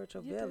that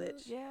spiritual You do,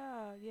 village.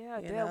 yeah, yeah.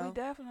 You We know,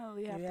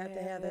 definitely you have to have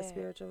to have have that that.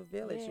 spiritual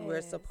village. We're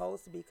Yes,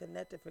 supposed to be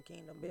connected for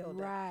kingdom building.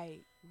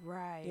 right,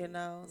 right, So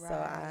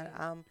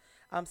right.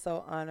 I'm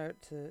so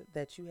honored to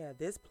that you have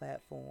this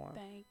platform.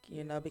 Thank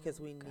Because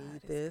you. we God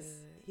need is this.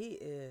 good. He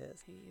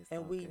is, He is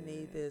and so we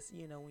need good. this.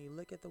 When you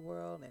look at the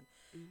world and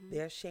Mhm.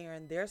 they're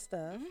sharing their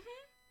stuff, Mhm.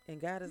 and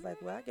God is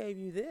like, "Well, I Mhm. gave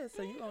you this,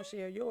 so you're gonna Mhm.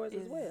 share yours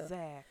as well."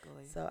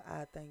 Exactly. So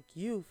I thank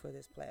you for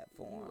this You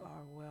platform are and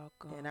our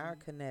welcome.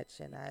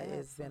 connection.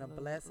 It's been a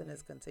blessing.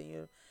 It's Absolutely.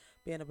 continued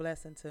being a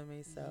blessing to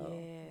me. So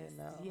Yes,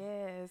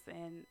 yes.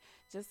 And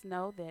just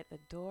know that the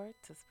door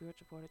to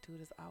spiritual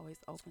fortitude is always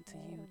open to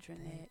you, Oh, thank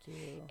Trinette.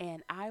 you.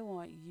 And I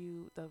want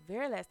you, the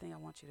very last thing I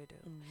want you to do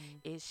Hmm.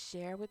 is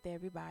share with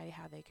everybody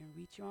how they can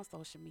reach you on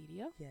social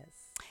media.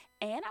 Yes.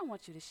 And I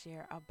want you to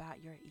share about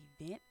your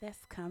event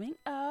that's coming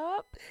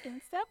up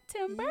in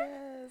September.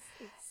 Yes.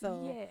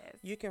 So Yes.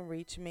 you can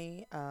reach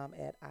me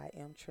at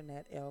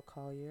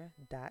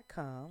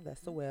IamTrinetteLCollier.com.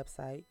 That's the Mhm.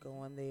 website. Go Mhm.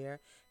 on there.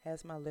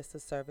 Has my list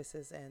of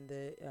services and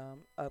the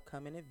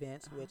upcoming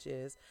events, Uh-huh. which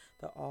is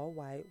the all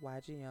white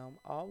YGM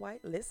all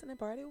white listening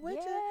party, which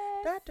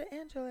Yes. Dr.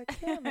 Angela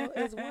Kinnel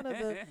is one of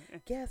the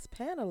guest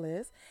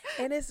panelists,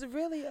 and it's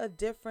really a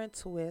different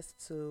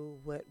twist to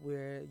what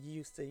we're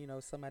used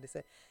to. Somebody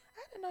said,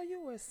 "I didn't know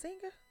you were a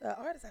singer,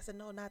 artist." I said,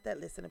 "No, not that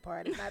listening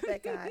party, not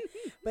that kind."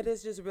 But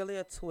it's just really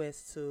a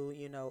twist to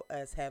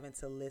us having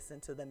to listen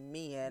to the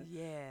men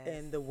Yes.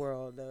 in the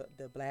world,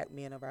 the black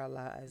men of our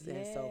lives,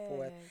 and so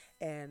forth.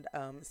 Yes. And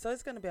so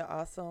it's going to be an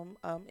awesome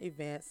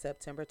event,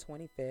 September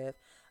 25th.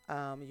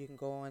 You can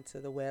go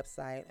onto the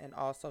website and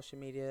all social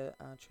media,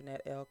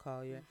 Trinette L.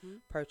 Collier.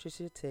 Mhm.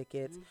 Purchase your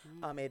tickets.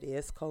 Mhm. It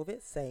is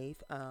COVID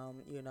safe.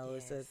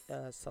 It's Yes.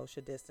 a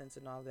social distance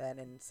and all that,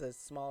 and it's a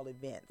small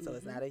event, so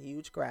it's Mhm. not a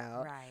huge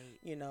crowd. Right.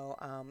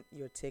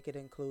 Your ticket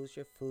includes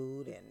your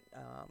food and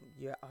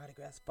your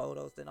autographs,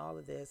 photos, and all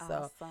of this.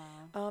 So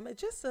Awesome.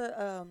 it's just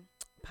a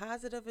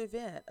positive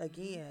event. Mhm.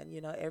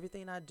 Again,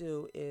 everything I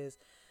do is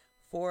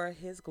for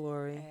His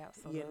glory.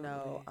 Absolutely.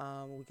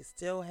 We can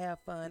still have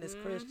fun as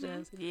Mhm.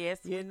 Christians.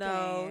 Yes, we can.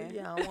 I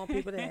don't want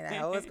people to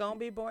think, "Oh, it's gonna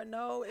be boring."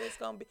 No, it's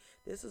gonna be.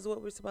 This is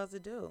what we're supposed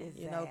to do.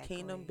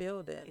 Kingdom Exactly.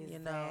 building.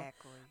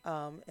 Exactly.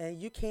 And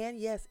you can.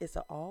 Yes, it's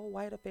an all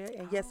white affair,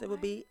 and yes, All it will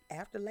right. be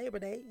after Labor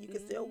Day. You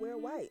can still wear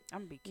Mhm. white. I'm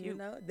gonna be cute.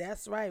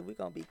 That's right. We're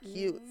gonna be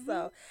cute. Mhm.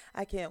 So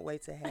I can't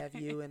wait to have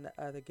you and the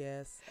other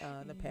guests,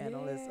 the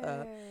panelists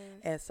up. Yes.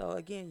 And so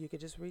again, you could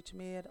just reach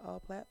me at all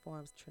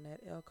platforms,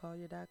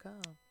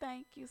 TrinetteLCollier.com.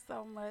 Thank you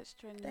so much,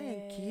 Thank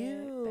Trinette. Thank you,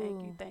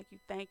 you. thank you,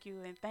 thank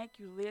you. And thank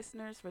you,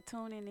 listeners, for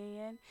tuning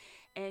in.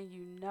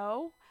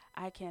 And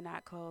I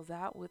cannot close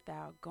out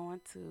without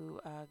going to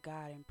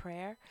God in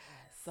prayer.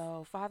 Yes.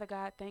 So, Father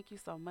God, thank you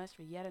so much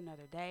for yet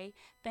another day.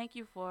 Thank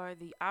you for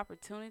the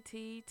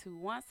opportunity to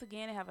once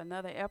again have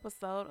another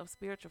episode of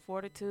Spiritual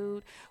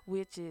Fortitude,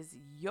 which is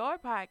your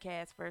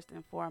podcast, first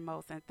and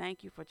foremost. And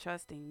thank you for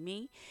trusting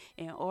me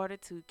in order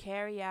to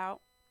carry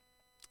out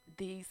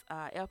these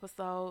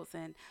episodes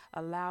and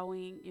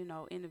allowing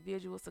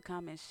individuals to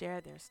come and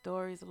share their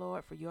stories,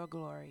 Lord, for your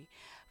glory.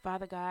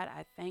 Father God,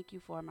 I thank you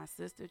for my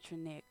sister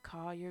Trinette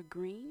Collier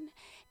Green,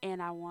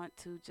 and I want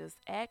to just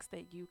ask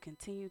that you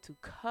continue to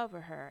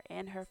cover her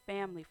and her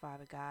family,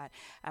 Father God.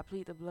 I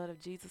plead the blood of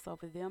Jesus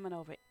over them and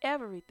over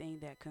everything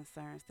that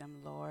concerns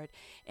them, Lord,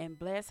 and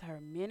bless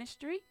her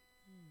ministry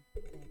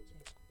Thank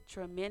you.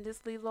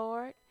 tremendously,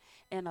 Lord,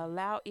 and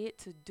allow it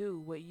to do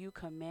what you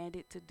command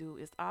it to do.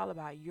 It's all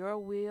about your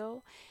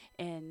will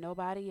and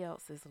nobody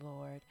else's,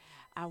 Lord.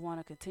 I want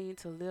to continue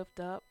to lift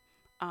up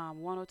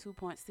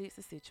 102.6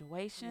 the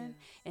situation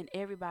Yes. and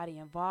everybody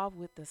involved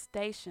with the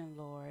station,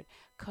 Lord.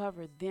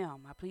 Cover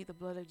them. I plead the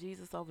blood of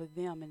Jesus over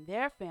them and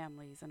their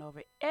families and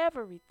over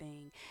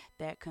everything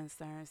that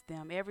concerns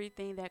them,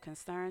 everything that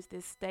concerns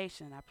this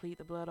station. I plead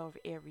the blood over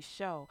every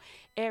show,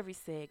 every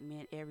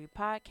segment, every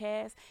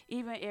podcast,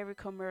 even every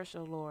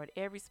commercial, Lord,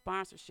 every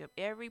sponsorship,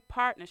 every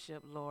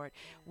partnership, Lord.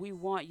 We Yes.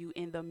 want you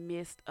in the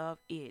midst of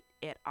it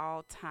at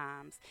all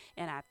times.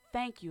 And I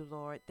thank you,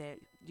 Lord, that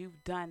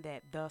you've done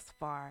that thus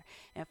far.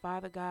 And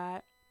Father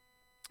God,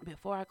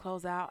 before I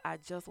close out, I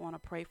just want to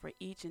pray for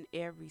each and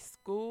every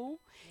school,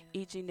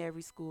 each and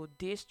every school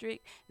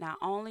district, not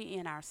only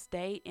in our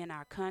state, in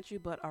our country,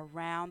 but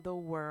around the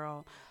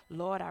world.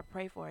 Lord, I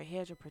pray for a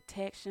hedge of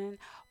protection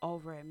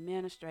over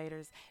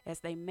administrators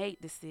as they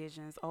make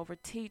decisions, over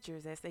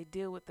teachers as they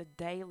deal with the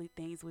daily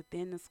things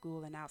within the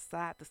school and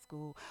outside the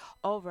school,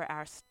 over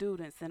our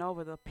students and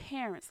over the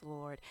parents,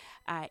 Lord.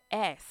 I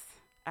ask,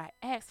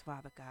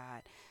 Father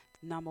God,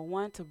 number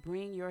one, to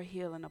bring your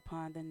healing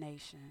upon the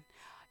nation.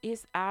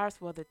 It's ours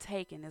for the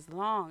taking as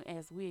long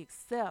as we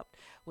accept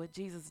what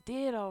Jesus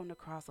did on the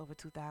cross over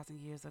 2,000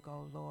 years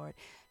ago, Lord.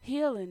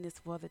 Healing is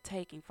for the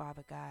taking,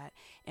 Father God.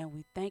 And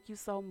we thank you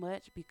so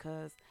much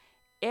because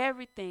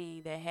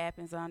everything that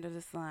happens under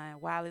the sun,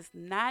 while it's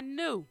not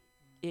new,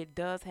 it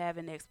does have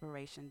an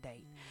expiration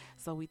date.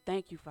 So we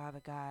thank you,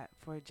 Father God,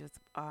 for just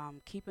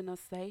keeping us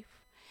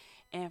safe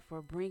and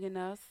for bringing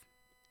us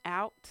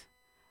out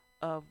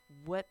of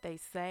what they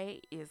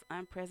say is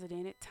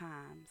unprecedented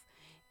times.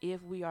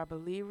 If we are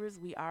believers,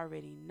 we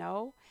already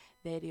know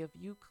that if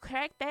you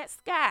crack that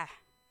sky,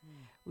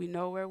 Mm. we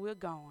know where we're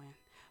going.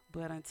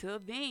 But until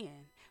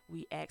then,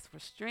 we ask for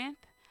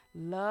strength,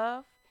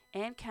 love,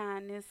 and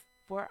kindness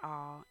for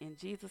all. In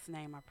Jesus'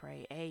 name I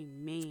pray.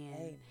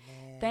 Amen.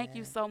 Thank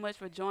you Amen. so much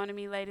for joining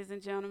me, ladies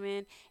and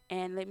gentlemen.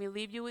 And let me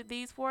leave you with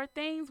these four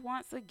things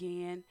once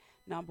again.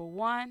 Number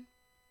one,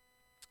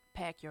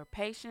 pack your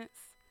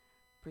patience,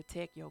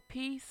 protect your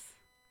peace,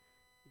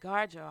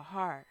 guard your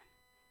heart,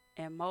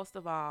 and most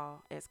of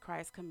all, as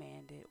Christ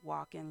commanded,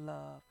 walk in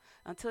love.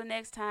 Until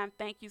next time,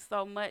 thank you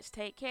so much.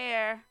 Take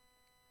care.